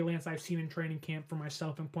the Trey Lance I've seen in training camp for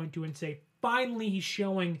myself, and point to and say, finally he's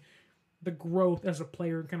showing the growth as a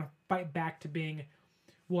player and kind of fight back to being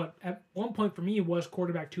what at one point for me was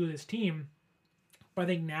quarterback 2 of this team, but I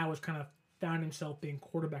think now has kind of found himself being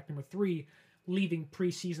quarterback number 3, leaving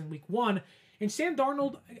preseason week 1. And Sam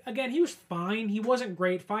Darnold, again, he was fine. He wasn't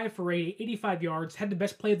great. 5 for 8, 85 yards. Had the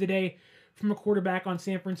best play of the day from a quarterback on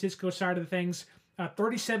San Francisco's side of the things. A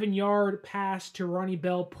 37-yard pass to Ronnie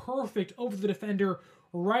Bell. Perfect over the defender.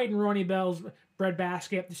 Right in Ronnie Bell's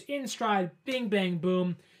breadbasket. Just in stride. Bing, bang,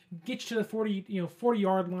 boom. Gets to the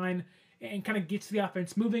 40-yard line and kind of gets the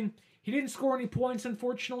offense moving. He didn't score any points,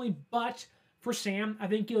 unfortunately. But for Sam, I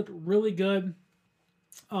think he looked really good.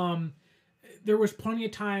 There was plenty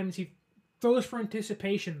of times he throws for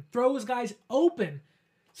anticipation, throws guys open,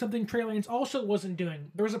 something Trey Lance also wasn't doing.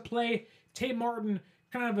 There was a play, Tay Martin,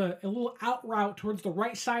 kind of a little out route towards the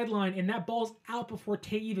right sideline, and that ball's out before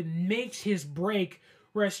Tay even makes his break,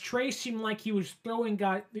 whereas Trey seemed like he was throwing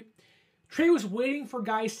guys. Trey was waiting for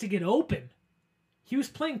guys to get open. He was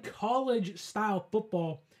playing college-style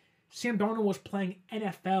football. Sam Darnold was playing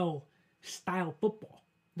NFL-style football.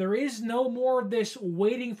 There is no more of this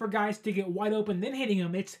waiting for guys to get wide open, then hitting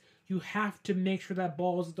them. It's you have to make sure that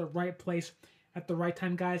ball is at the right place at the right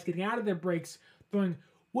time. Guys getting out of their breaks, throwing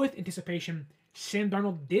with anticipation. Sam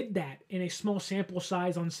Darnold did that in a small sample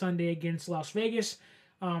size on Sunday against Las Vegas.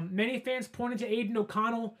 Many fans pointed to Aiden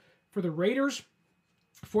O'Connell for the Raiders,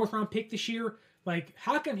 4th-round pick this year. Like,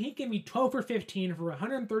 how come he can be 12 for 15 for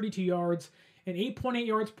 132 yards and 8.8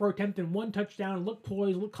 yards per attempt and 1 touchdown, look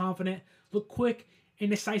poised, look confident, look quick and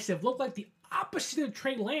decisive, look like the opposite of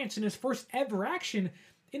Trey Lance in his first ever action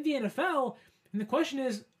in the NFL? And the question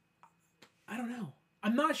is, I don't know.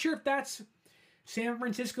 I'm not sure if that's San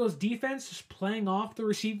Francisco's defense just playing off the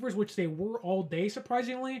receivers, which they were all day,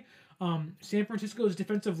 surprisingly. San Francisco's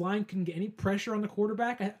defensive line couldn't get any pressure on the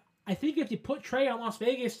quarterback. I think if you put Trey on Las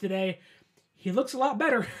Vegas today, he looks a lot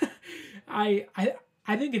better. I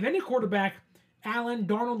think if any quarterback, Allen,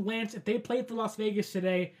 Darnold, Lance, if they played for Las Vegas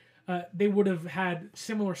today, they would have had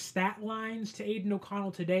similar stat lines to Aiden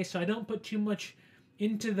O'Connell today. So I don't put too much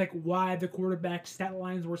into like why the quarterback stat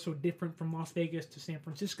lines were so different from Las Vegas to San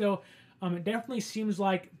Francisco. It definitely seemed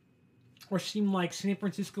like San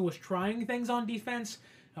Francisco was trying things on defense,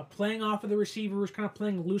 playing off of the receivers, kind of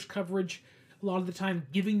playing loose coverage a lot of the time,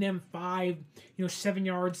 giving them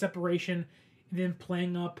 7-yard separation, and then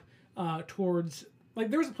playing up towards, like,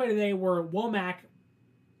 there was a play today where Womack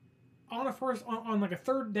on like a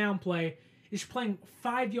 3rd down play is playing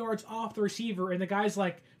 5 yards off the receiver, and the guy's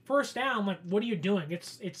like, first down, like, what are you doing?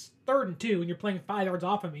 It's 3rd and 2, and you're playing 5 yards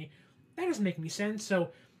off of me. That doesn't make any sense.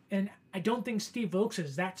 So, and I don't think Steve Wilkes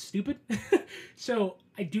is that stupid. So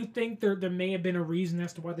I do think there may have been a reason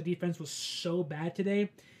as to why the defense was so bad today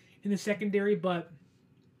in the secondary. But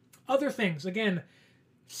other things, again,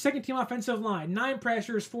 second team offensive line, 9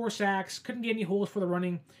 pressures, 4 sacks, couldn't get any holes for the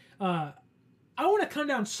running. I I want to come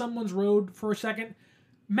down someone's road for a second.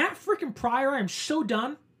 Matt freaking Pryor, I am so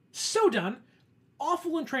done. So done.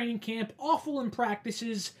 Awful in training camp, awful in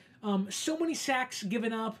practices, so many sacks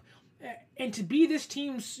given up. And to be this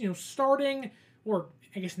team's starting, or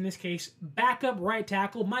I guess in this case, backup right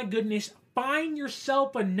tackle, my goodness, find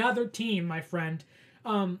yourself another team, my friend.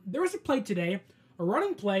 There was a play today, a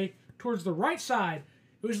running play towards the right side.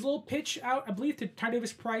 It was a little pitch out, I believe, to Ty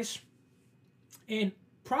Davis Price. And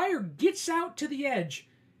Pryor gets out to the edge.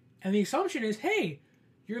 And the assumption is, hey,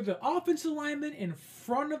 you're the offensive lineman in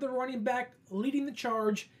front of the running back, leading the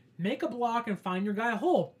charge. Make a block and find your guy a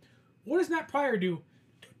hole. What does Matt Pryor do?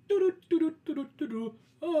 I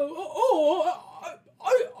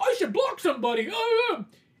should block somebody.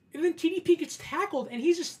 And then TDP gets tackled, and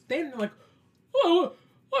he's just standing there like, oh,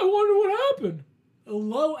 I wonder what happened.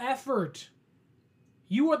 Low effort.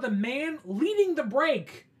 You are the man leading the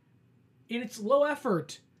break, and it's low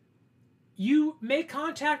effort. You make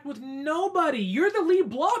contact with nobody. You're the lead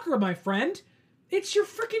blocker, my friend. It's your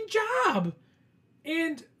freaking job.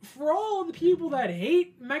 And for all the people that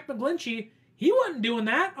hate Mike McGlinchey, he wasn't doing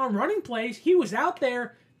that on running plays. He was out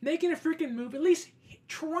there making a freaking move, at least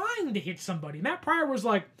trying to hit somebody. Matt Pryor was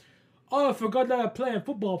like, oh, I forgot that I'm playing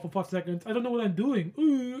football for 5 seconds. I don't know what I'm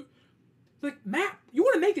doing. Like, Matt, you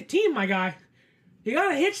want to make the team, my guy. You got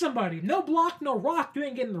to hit somebody. No block, no rock. You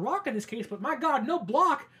ain't getting the rock in this case, but my God, no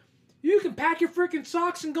block. You can pack your freaking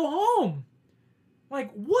socks and go home.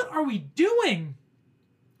 Like, what are we doing?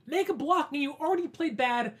 Make a block, and you already played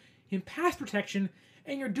bad in pass protection,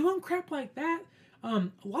 and you're doing crap like that. A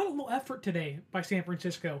lot of low effort today by San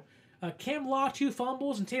Francisco. Cam Law, 2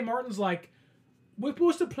 fumbles, and Tay Martin's like, we're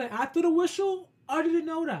supposed to play after the whistle? I didn't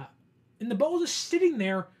know that. And the ball's just sitting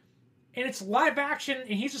there, and it's live action,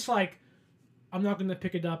 and he's just like, I'm not going to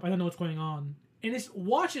pick it up. I don't know what's going on. And this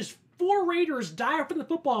watches 4 Raiders dive for the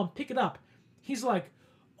football and pick it up. He's like,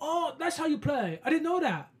 oh, that's how you play. I didn't know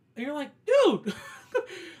that. And you're like, dude,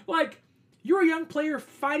 like, you're a young player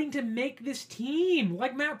fighting to make this team.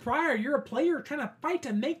 Like Matt Pryor, you're a player trying to fight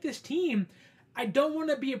to make this team. I don't want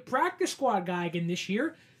to be a practice squad guy again this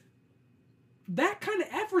year. That kind of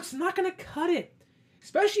effort's not going to cut it.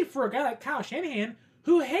 Especially for a guy like Kyle Shanahan,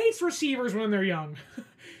 who hates receivers when they're young.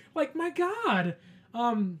 Like, my God.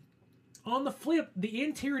 On the flip, the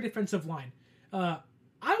interior defensive line.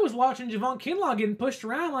 I was watching Javon Kinlaw getting pushed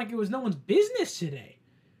around like it was no one's business today.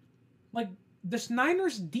 Like, this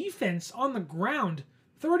Niners defense on the ground,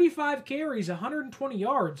 35 carries, 120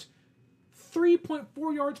 yards,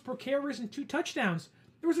 3.4 yards per carries and 2 touchdowns.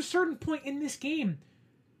 There was a certain point in this game,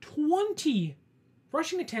 20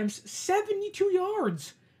 rushing attempts, 72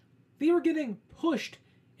 yards. They were getting pushed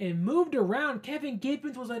and moved around. Kevin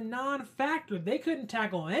Gibbons was a non-factor. They couldn't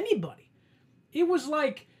tackle anybody. It was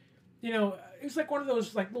like, it was like one of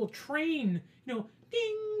those like little train, ding,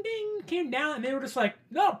 ding, came down, and they were just like,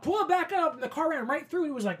 no, pull it back up, and the car ran right through.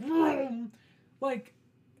 It was like, vroom. Like,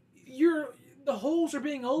 the holes are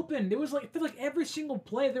being opened. It was like, I feel like every single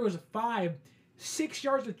play there was 5, 6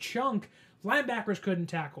 yards of chunk. Linebackers couldn't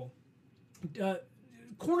tackle.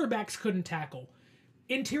 Cornerbacks couldn't tackle.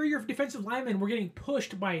 Interior defensive linemen were getting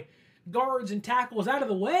pushed by guards and tackles out of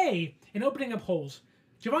the way and opening up holes.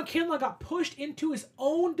 Javon Kinlaw got pushed into his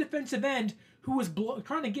own defensive end, who was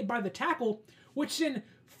trying to get by the tackle, which then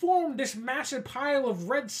formed this massive pile of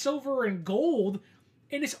red, silver, and gold,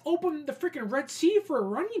 and it's opened the freaking Red Sea for a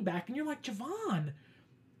running back. And you're like, Javon,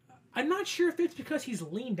 I'm not sure if it's because he's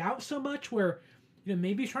leaned out so much where,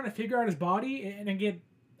 maybe he's trying to figure out his body. And again,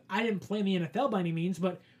 I didn't play in the NFL by any means,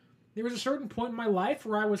 but there was a certain point in my life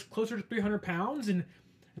where I was closer to 300 pounds, and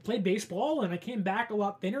I played baseball, and I came back a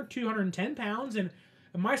lot thinner, 210 pounds, and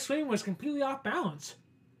my swing was completely off balance.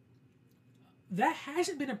 That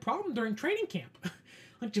hasn't been a problem during training camp.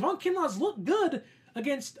 Like, Javon Kinlaw's looked good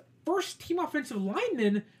against first-team offensive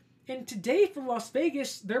linemen, and today for Las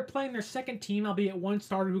Vegas, they're playing their second team, albeit one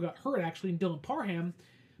starter who got hurt, actually, in Dylan Parham.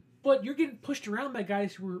 But you're getting pushed around by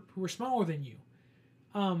guys who are smaller than you.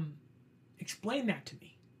 Explain that to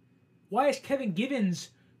me. Why is Kevin Gibbons,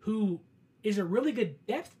 who is a really good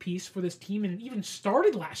depth piece for this team and even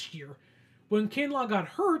started last year, when Kinlaw got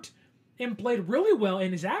hurt and played really well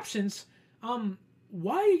in his absence,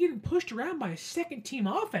 why are you getting pushed around by a second-team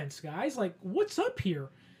offense, guys? Like, what's up here?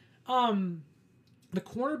 The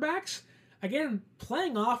cornerbacks, again,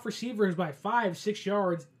 playing off receivers by 5, 6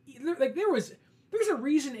 yards. Like, there's a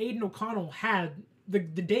reason Aiden O'Connell had the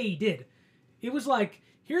day he did. It was like,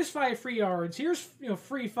 here's 5 free yards, here's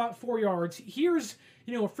free 4 yards, here's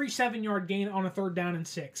a free 7-yard gain on a 3rd down and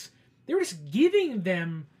 6. They were just giving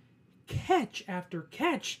them catch after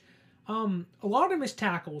catch. A lot of them is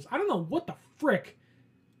tackles. I don't know what the frick.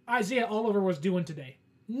 Isaiah Oliver was doing today.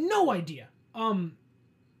 No idea. I'm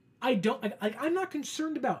not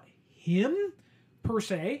concerned about him per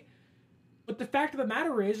se, but the fact of the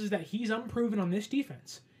matter is that he's unproven on this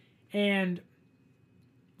defense. And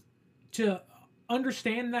to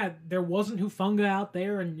understand that there wasn't Hufanga out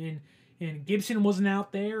there and Gibson wasn't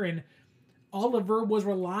out there and Oliver was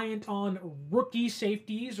reliant on rookie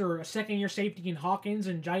safeties or a second-year safety in Hawkins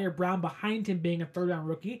and Jair Brown behind him being a third-round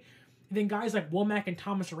rookie, and then guys like Womack and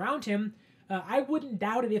Thomas around him, I wouldn't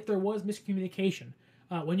doubt it if there was miscommunication.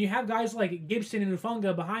 When you have guys like Gibson and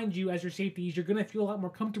Hufanga behind you as your safeties, you're going to feel a lot more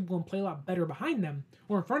comfortable and play a lot better behind them,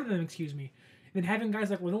 or in front of them, than having guys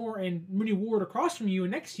like Lenore and Mooney Ward across from you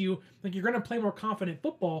and next to you. Like, you're going to play more confident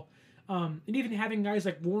football. And even having guys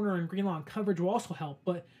like Warner and Greenlaw in coverage will also help.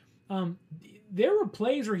 But there were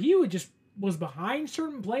plays where he was behind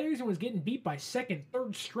certain players and was getting beat by second,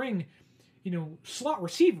 third string, slot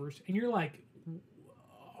receivers. And you're like,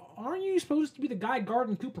 aren't you supposed to be the guy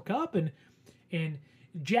guarding Cooper Kupp and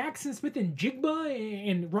Jackson Smith and Jigba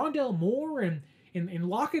and Rondell Moore and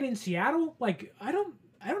Lockett in Seattle? Like, I don't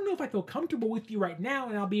know if I feel comfortable with you right now,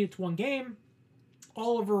 and albeit it's one game.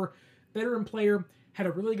 Oliver, veteran player, had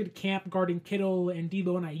a really good camp guarding Kittle and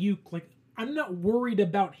Debo and Ayuk. Like, I'm not worried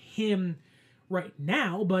about him right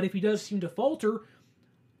now, but if he does seem to falter,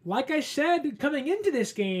 like I said coming into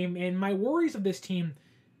this game and my worries of this team,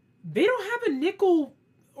 they don't have a nickel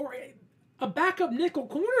or a backup nickel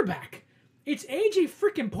cornerback. It's AJ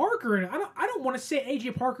freaking Parker, and I don't want to say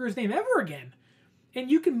AJ Parker's name ever again. And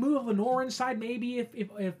you can move Lenore inside maybe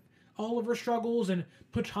if Oliver struggles and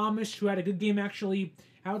put Thomas, who had a good game actually,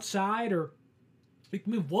 outside, or we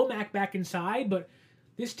can move Womack back inside. But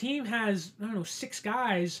this team has, 6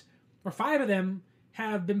 guys, or 5 of them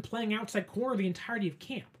have been playing outside corner the entirety of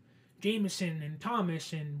camp. Jameson and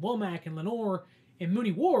Thomas and Womack and Lenore and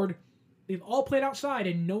Mooney Ward, they've all played outside,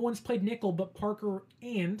 and no one's played nickel but Parker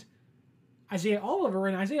and Isaiah Oliver.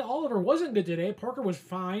 And Isaiah Oliver wasn't good today. Parker was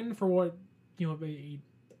fine for what a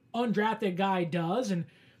undrafted guy does, and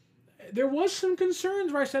there was some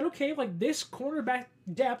concerns where I said, okay, like, this cornerback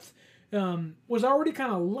depth was already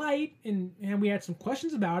kind of light, and we had some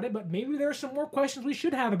questions about it, but maybe there are some more questions we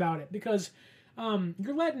should have about it, because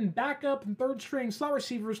you're letting backup and third string slot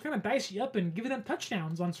receivers kind of dice you up and giving them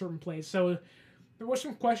touchdowns on certain plays. So there was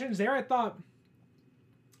some questions there. I thought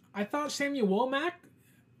Samuel Womack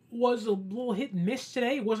was a little hit and miss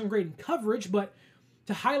today. He wasn't great in coverage, but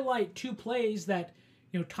to highlight 2 plays that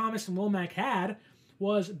Thomas and Womack had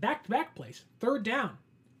was back-to-back plays. Third down,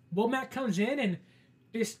 Womack comes in and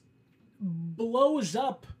just blows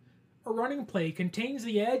up a running play, contains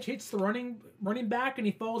the edge, hits the running back, and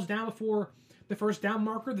he falls down before the first down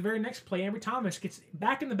marker. The very next play, Ambry Thomas gets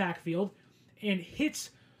back in the backfield and hits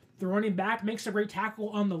the running back, makes a great tackle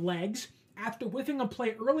on the legs. After whiffing a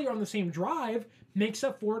play earlier on the same drive, makes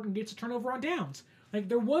up for it and gets a turnover on downs. Like,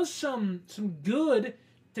 there was some good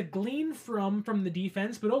to glean from the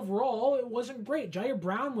defense, but overall it wasn't great. Jair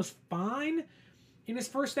Brown was fine in his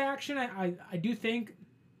first action. I do think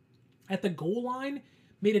at the goal line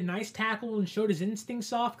made a nice tackle and showed his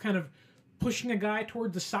instincts off, kind of pushing a guy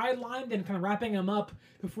towards the sideline, then kind of wrapping him up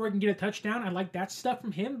before he can get a touchdown. I like that stuff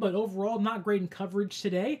from him, but overall not great in coverage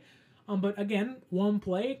today. But again, one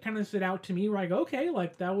play kind of stood out to me where I go, okay,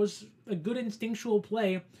 like, that was a good instinctual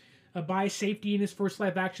play by safety in his first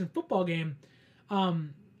live action football game.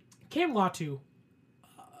 Cam Latu,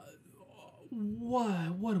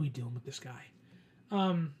 what are we doing with this guy?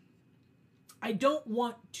 I don't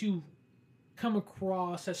want to come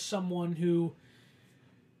across as someone who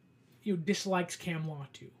dislikes Cam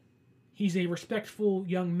Latu. He's a respectful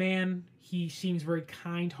young man. He seems very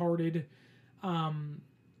kind-hearted.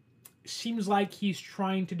 Seems like he's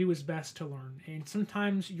trying to do his best to learn, and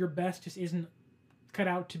sometimes your best just isn't cut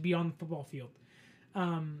out to be on the football field.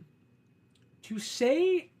 To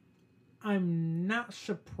say I'm not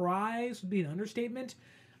surprised would be an understatement.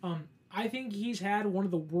 I think he's had one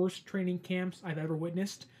of the worst training camps I've ever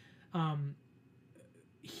witnessed.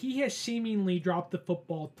 He has seemingly dropped the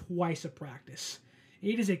football twice a practice.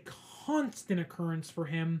 It is a constant occurrence for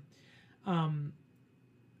him.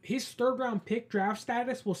 His third-round pick draft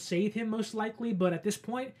status will save him most likely, but at this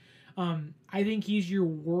point, I think he's your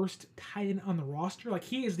worst tight end on the roster. Like,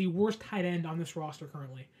 he is the worst tight end on this roster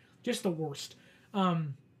currently. Just the worst.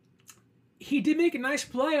 He did make a nice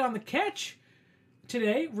play on the catch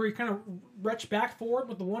today where he kind of reached back forward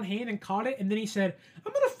with the one hand and caught it, and then he said,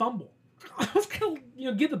 I'm going to fumble. I was going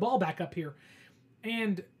to get the ball back up here.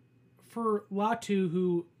 And for Latu,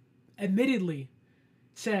 who admittedly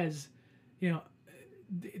says,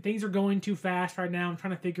 things are going too fast right now. I'm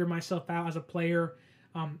trying to figure myself out as a player.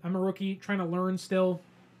 I'm a rookie trying to learn still.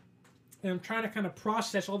 and I'm trying to kind of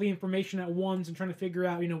process all the information at once and trying to figure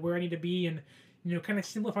out, where I need to be and, kind of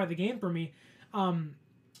simplify the game for me.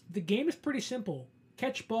 The game is pretty simple.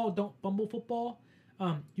 Catch ball, don't fumble football.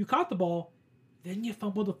 You caught the ball, then you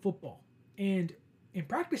fumbled the football. And in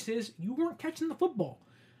practices, you weren't catching the football.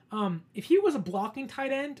 If he was a blocking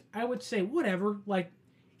tight end, I would say whatever. Like,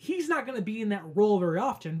 he's not going to be in that role very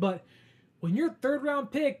often. But when you're third round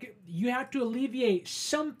pick, you have to alleviate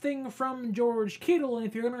something from George Kittle. And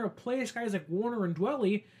if you're going to replace guys like Warner and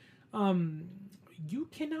Dwelly, you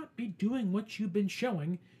cannot be doing what you've been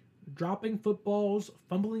showing. Dropping footballs,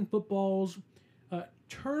 fumbling footballs,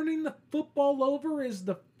 turning the football over is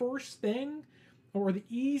the first thing or the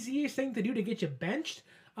easiest thing to do to get you benched.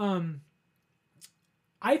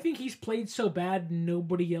 I think he's played so bad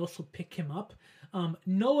nobody else will pick him up.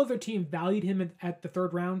 No other team valued him at the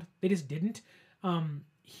third round. They just didn't.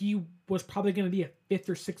 He was probably going to be a 5th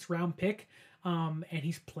or 6th round pick, and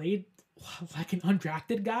he's played like an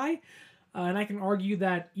undrafted guy. And I can argue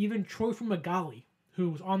that even Troy Fumagalli,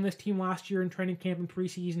 who was on this team last year in training camp and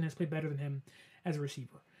preseason, has played better than him as a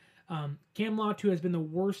receiver. Cam Latu has been the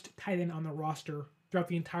worst tight end on the roster throughout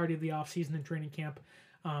the entirety of the offseason and training camp.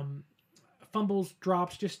 Fumbles,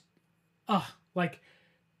 drops, just, like,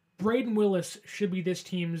 Braden Willis should be this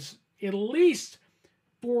team's at least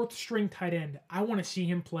 4th string tight end. I want to see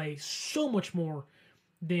him play so much more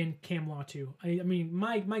than Cam Latu. I mean,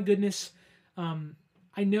 my goodness.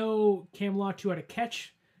 I know Cam Latu had a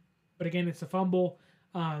catch, but again, it's a fumble.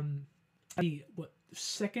 The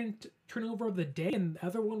second turnover of the day, and the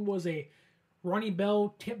other one was a Ronnie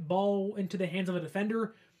Bell tip ball into the hands of a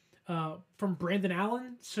defender from Brandon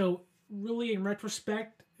Allen. So really, in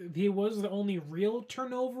retrospect, he was the only real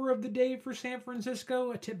turnover of the day for San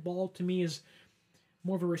Francisco. A tip ball, to me, is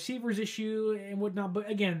more of a receiver's issue and whatnot. But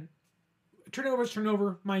again, turnover is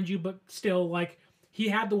turnover, mind you, but still, like, he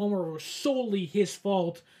had the one where it was solely his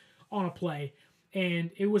fault on a play. And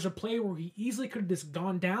it was a play where he easily could have just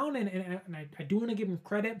gone down, and I do want to give him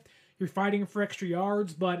credit. You're fighting for extra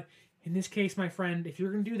yards, but in this case, my friend, if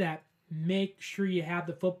you're going to do that, make sure you have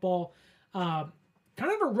the football.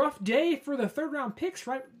 Kind of a rough day for the third-round picks,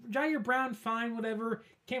 right? Jair Brown, fine, whatever.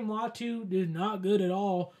 Cam Latu did not good at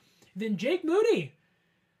all. Then Jake Moody.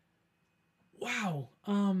 Wow.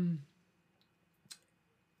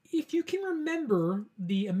 If you can remember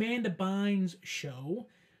the Amanda Bynes show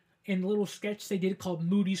and the little sketch they did called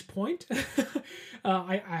Moody's Point,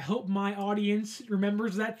 I hope my audience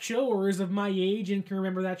remembers that show or is of my age and can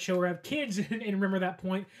remember that show or have kids and remember that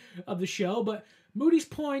point of the show. But Moody's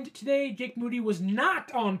Point today, Jake Moody was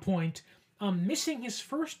not on point, missing his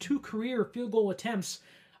first 2 career field goal attempts,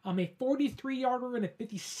 a 43-yarder and a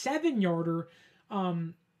 57-yarder.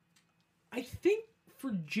 I think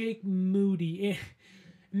for Jake Moody,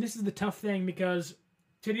 and this is the tough thing because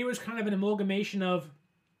today was kind of an amalgamation of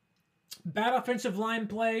bad offensive line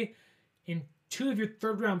play and 2 of your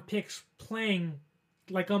third-round picks playing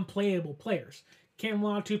like unplayable players. Cam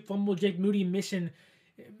Latu fumbled, Jake Moody missing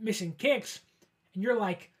kicks. And you're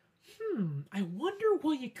like, I wonder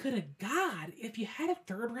what you could have got if you had a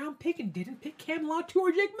third-round pick and didn't pick Cam Latu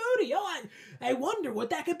or Jake Moody. Oh, I wonder what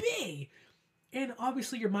that could be. And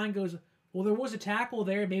obviously your mind goes, well, there was a tackle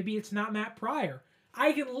there. Maybe it's not Matt Pryor.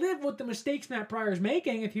 I can live with the mistakes Matt Pryor's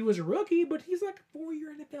making if he was a rookie, but he's like a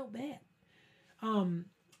 4-year NFL vet.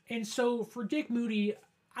 And so for Jake Moody,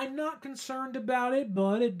 I'm not concerned about it,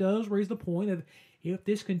 but it does raise the point of if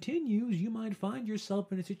this continues, you might find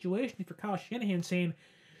yourself in a situation if you're Kyle Shanahan saying,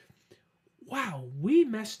 wow, we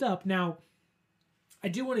messed up. Now, I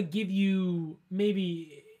do want to give you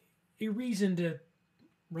maybe a reason to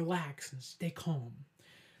relax and stay calm.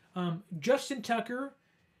 Justin Tucker,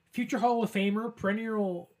 future Hall of Famer,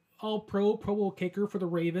 perennial All-Pro, Pro Bowl kicker for the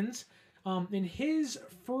Ravens. In his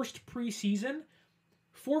first preseason,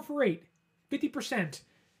 4 for 8, 50%.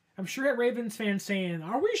 I'm sure at Ravens fans saying,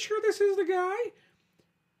 are we sure this is the guy?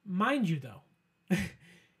 Mind you, though,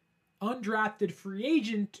 undrafted free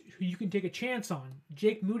agent who you can take a chance on.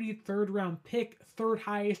 Jake Moody, 3rd-round pick, 3rd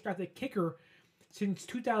highest drafted kicker since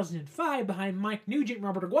 2005 behind Mike Nugent and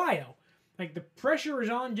Robert Aguayo. Like, the pressure is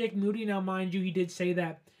on Jake Moody. Now, mind you, he did say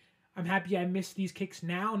that I'm happy I missed these kicks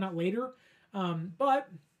now, not later. But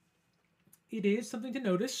it is something to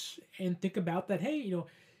notice and think about that, hey,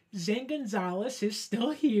 Zane Gonzalez is still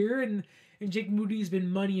here, and Jake Moody's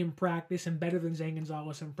been money in practice and better than Zane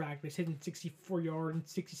Gonzalez in practice, hitting 64-yard and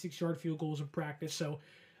 66-yard field goals in practice. So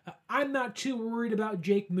I'm not too worried about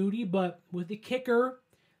Jake Moody, but with the kicker,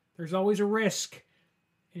 there's always a risk.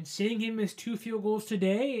 And seeing him miss 2 field goals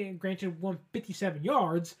today, and granted 157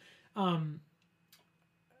 yards,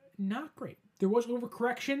 not great. There was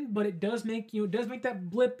overcorrection, but it does make that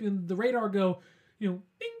blip in the radar go, bing,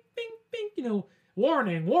 bing, bing,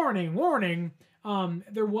 warning, warning, warning.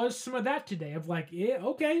 There was some of that today of like, yeah,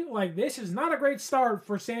 okay, like this is not a great start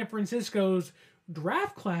for San Francisco's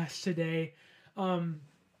draft class today. And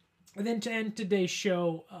then to end today's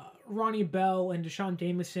show, Ronnie Bell and Deshaun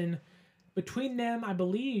Jameson, between them, I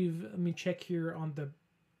believe, let me check here on the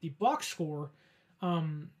box score,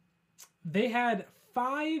 they had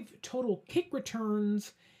 5 total kick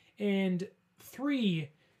returns and 3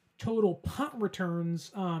 total punt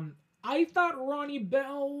returns. I thought Ronnie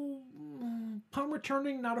Bell, punt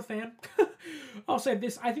returning, not a fan. I'll say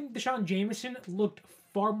this, I think Deshaun Jameson looked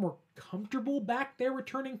far more comfortable back there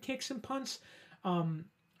returning kicks and punts.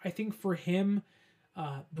 I think for him,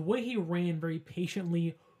 the way he ran very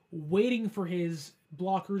patiently, waiting for his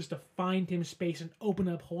blockers to find him space and open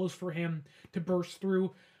up holes for him to burst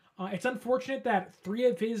through. It's unfortunate that 3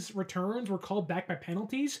 of his returns were called back by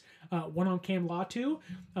penalties. One on Cam Latu,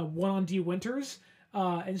 one on D. Winters.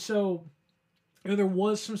 And so there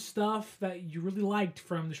was some stuff that you really liked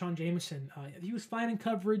from Deshaun Jameson. He was fine in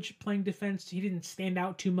coverage, playing defense. He didn't stand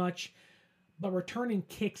out too much. But returning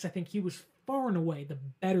kicks, I think he was far and away the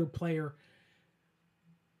better player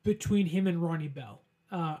between him and Ronnie Bell.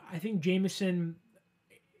 I think Jameson,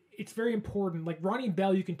 it's very important. Like Ronnie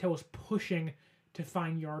Bell, you can tell was pushing to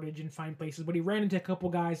find yardage and find places, but he ran into a couple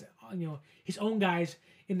guys, his own guys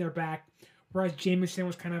in their back, whereas Jameson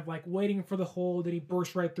was kind of like waiting for the hole, that he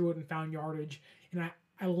burst right through it and found yardage. And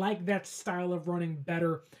I like that style of running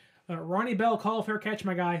better. Ronnie Bell, call a fair catch,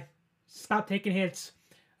 my guy. Stop taking hits.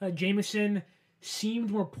 Jameson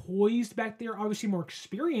seemed more poised back there, obviously more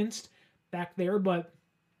experienced back there, but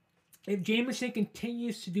if Jameson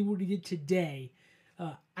continues to do what he did today,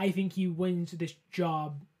 I think he wins this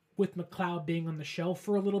job with McLeod being on the shelf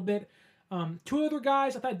for a little bit. 2 other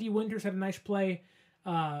guys, I thought D. Winters had a nice play,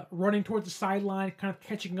 running towards the sideline, kind of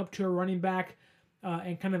catching up to a running back,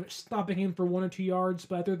 and kind of stopping him for 1 or 2 yards.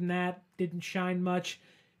 But other than that, didn't shine much.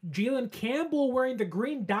 Jalen Campbell wearing the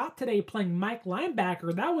green dot today, playing Mike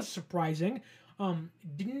linebacker. That was surprising.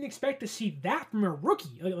 Didn't expect to see that from a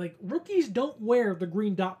rookie. Like rookies don't wear the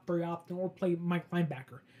green dot very often or play Mike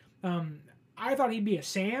linebacker. I thought he'd be a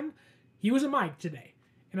Sam. He was a Mike today.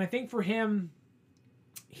 And I think for him,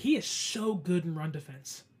 he is so good in run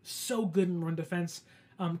defense. So good in run defense.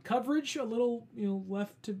 Coverage a little,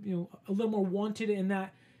 left to, a little more wanted in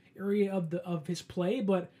that area of his play.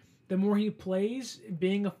 But the more he plays,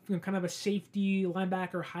 being a kind of a safety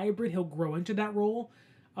linebacker hybrid, he'll grow into that role.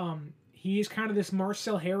 He is kind of this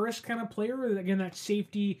Marcel Harris kind of player. Again, that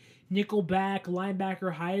safety, nickel back,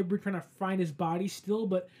 linebacker hybrid, trying to find his body still.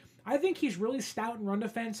 But I think he's really stout in run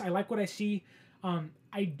defense. I like what I see.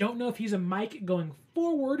 I don't know if he's a Mike going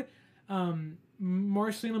forward. Marcelino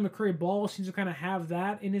McCrary Ball seems to kind of have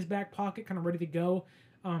that in his back pocket, kind of ready to go.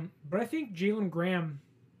 But I think Jalen Graham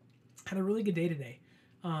had a really good day today.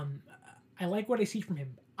 I like what I see from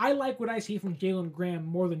him. I like what I see from Jalen Graham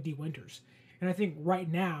more than D. Winters. And I think right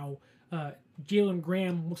now, Jalen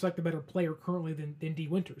Graham looks like the better player currently than D.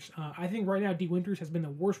 Winters. I think right now D. Winters has been the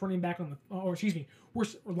worst running back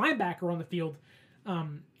worst linebacker on the field,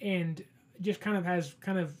 and just kind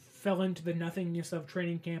of fell into the nothingness of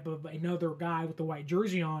training camp of another guy with the white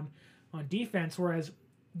jersey on defense. Whereas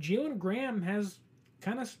Jalen Graham has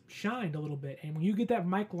kind of shined a little bit, and when you get that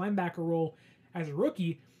Mike linebacker role as a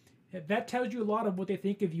rookie, that tells you a lot of what they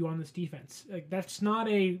think of you on this defense. Like that's not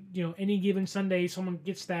a any given Sunday someone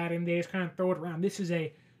gets that and they just kind of throw it around. This is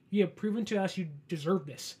you have proven to us you deserve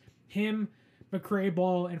this. Him, McCrary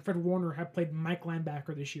Ball, and Fred Warner have played Mike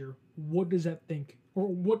linebacker this year. What does that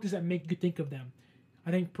make you think of them?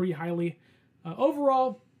 I think pretty highly.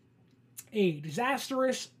 Overall, a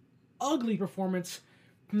disastrous, ugly performance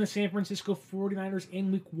from the San Francisco 49ers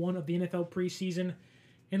in Week 1 of the NFL preseason.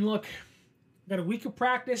 And look, got a week of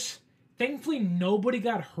practice. Thankfully, nobody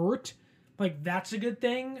got hurt. Like, that's a good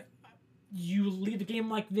thing. You leave a game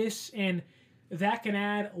like this, and that can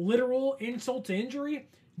add literal insult to injury.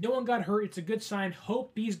 No one got hurt. It's a good sign.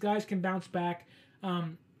 Hope these guys can bounce back.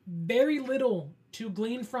 Very little to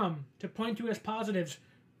glean from, to point to as positives.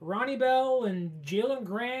 Ronnie Bell and Jalen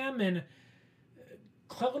Graham and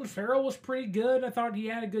Clelin Ferrell was pretty good. I thought he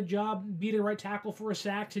had a good job. Beat a right tackle for a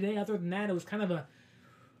sack today. Other than that, it was kind of a,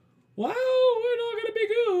 wow, we're not going to be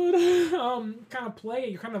good kind of play.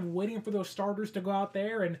 You're kind of waiting for those starters to go out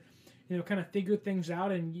there and kind of figure things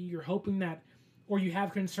out, and you're hoping that, or you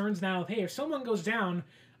have concerns now of, hey, if someone goes down,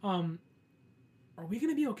 are we going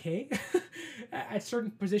to be okay? At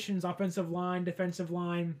certain positions, offensive line, defensive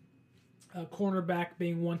line, cornerback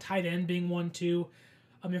being one, tight end being one, too.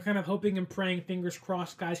 You're kind of hoping and praying, fingers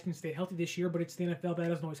crossed, guys can stay healthy this year, but it's the NFL. That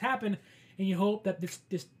doesn't always happen. And you hope that this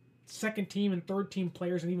second team and third team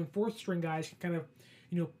players and even fourth string guys can kind of,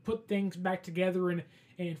 put things back together and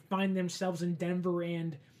find themselves in Denver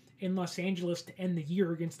and in Los Angeles to end the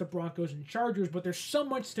year against the Broncos and Chargers. But there's so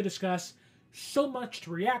much to discuss, so much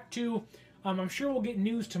to react to. I'm sure we'll get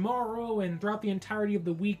news tomorrow and throughout the entirety of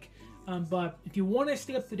the week. But if you want to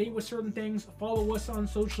stay up to date with certain things, follow us on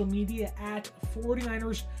social media at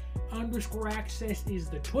 49ers_access is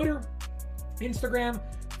the Twitter. Instagram,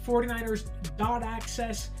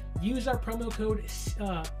 49ers.access. Use our promo code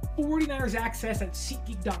 49ersaccess at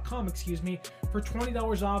SeatGeek.com, for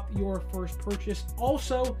 $20 off your first purchase.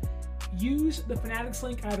 Also, use the Fanatics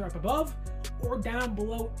link either up above or down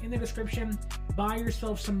below in the description. Buy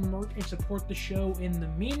yourself some merch and support the show in the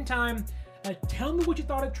meantime. Tell me what you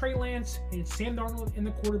thought of Trey Lance and Sam Darnold and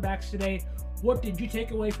the quarterbacks today. What did you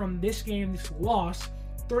take away from this game, this loss,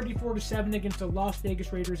 34-7 against the Las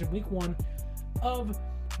Vegas Raiders in Week 1 of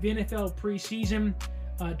the NFL preseason?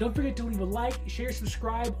 Don't forget to leave a like, share,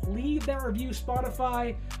 subscribe, leave that review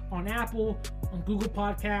Spotify, on Apple, on Google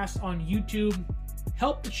Podcasts, on YouTube.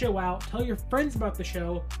 Help the show out. Tell your friends about the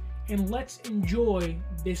show. And let's enjoy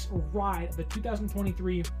this ride of the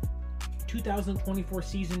 2023-2024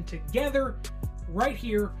 season together right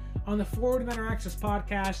here on the 49er Access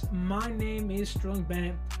Podcast. My name is Sterling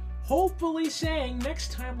Bennett. Hopefully saying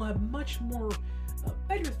next time we'll have much more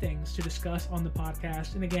better things to discuss on the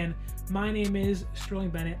podcast. And again, my name is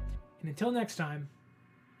Sterling Bennett. And until next time,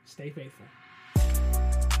 stay faithful.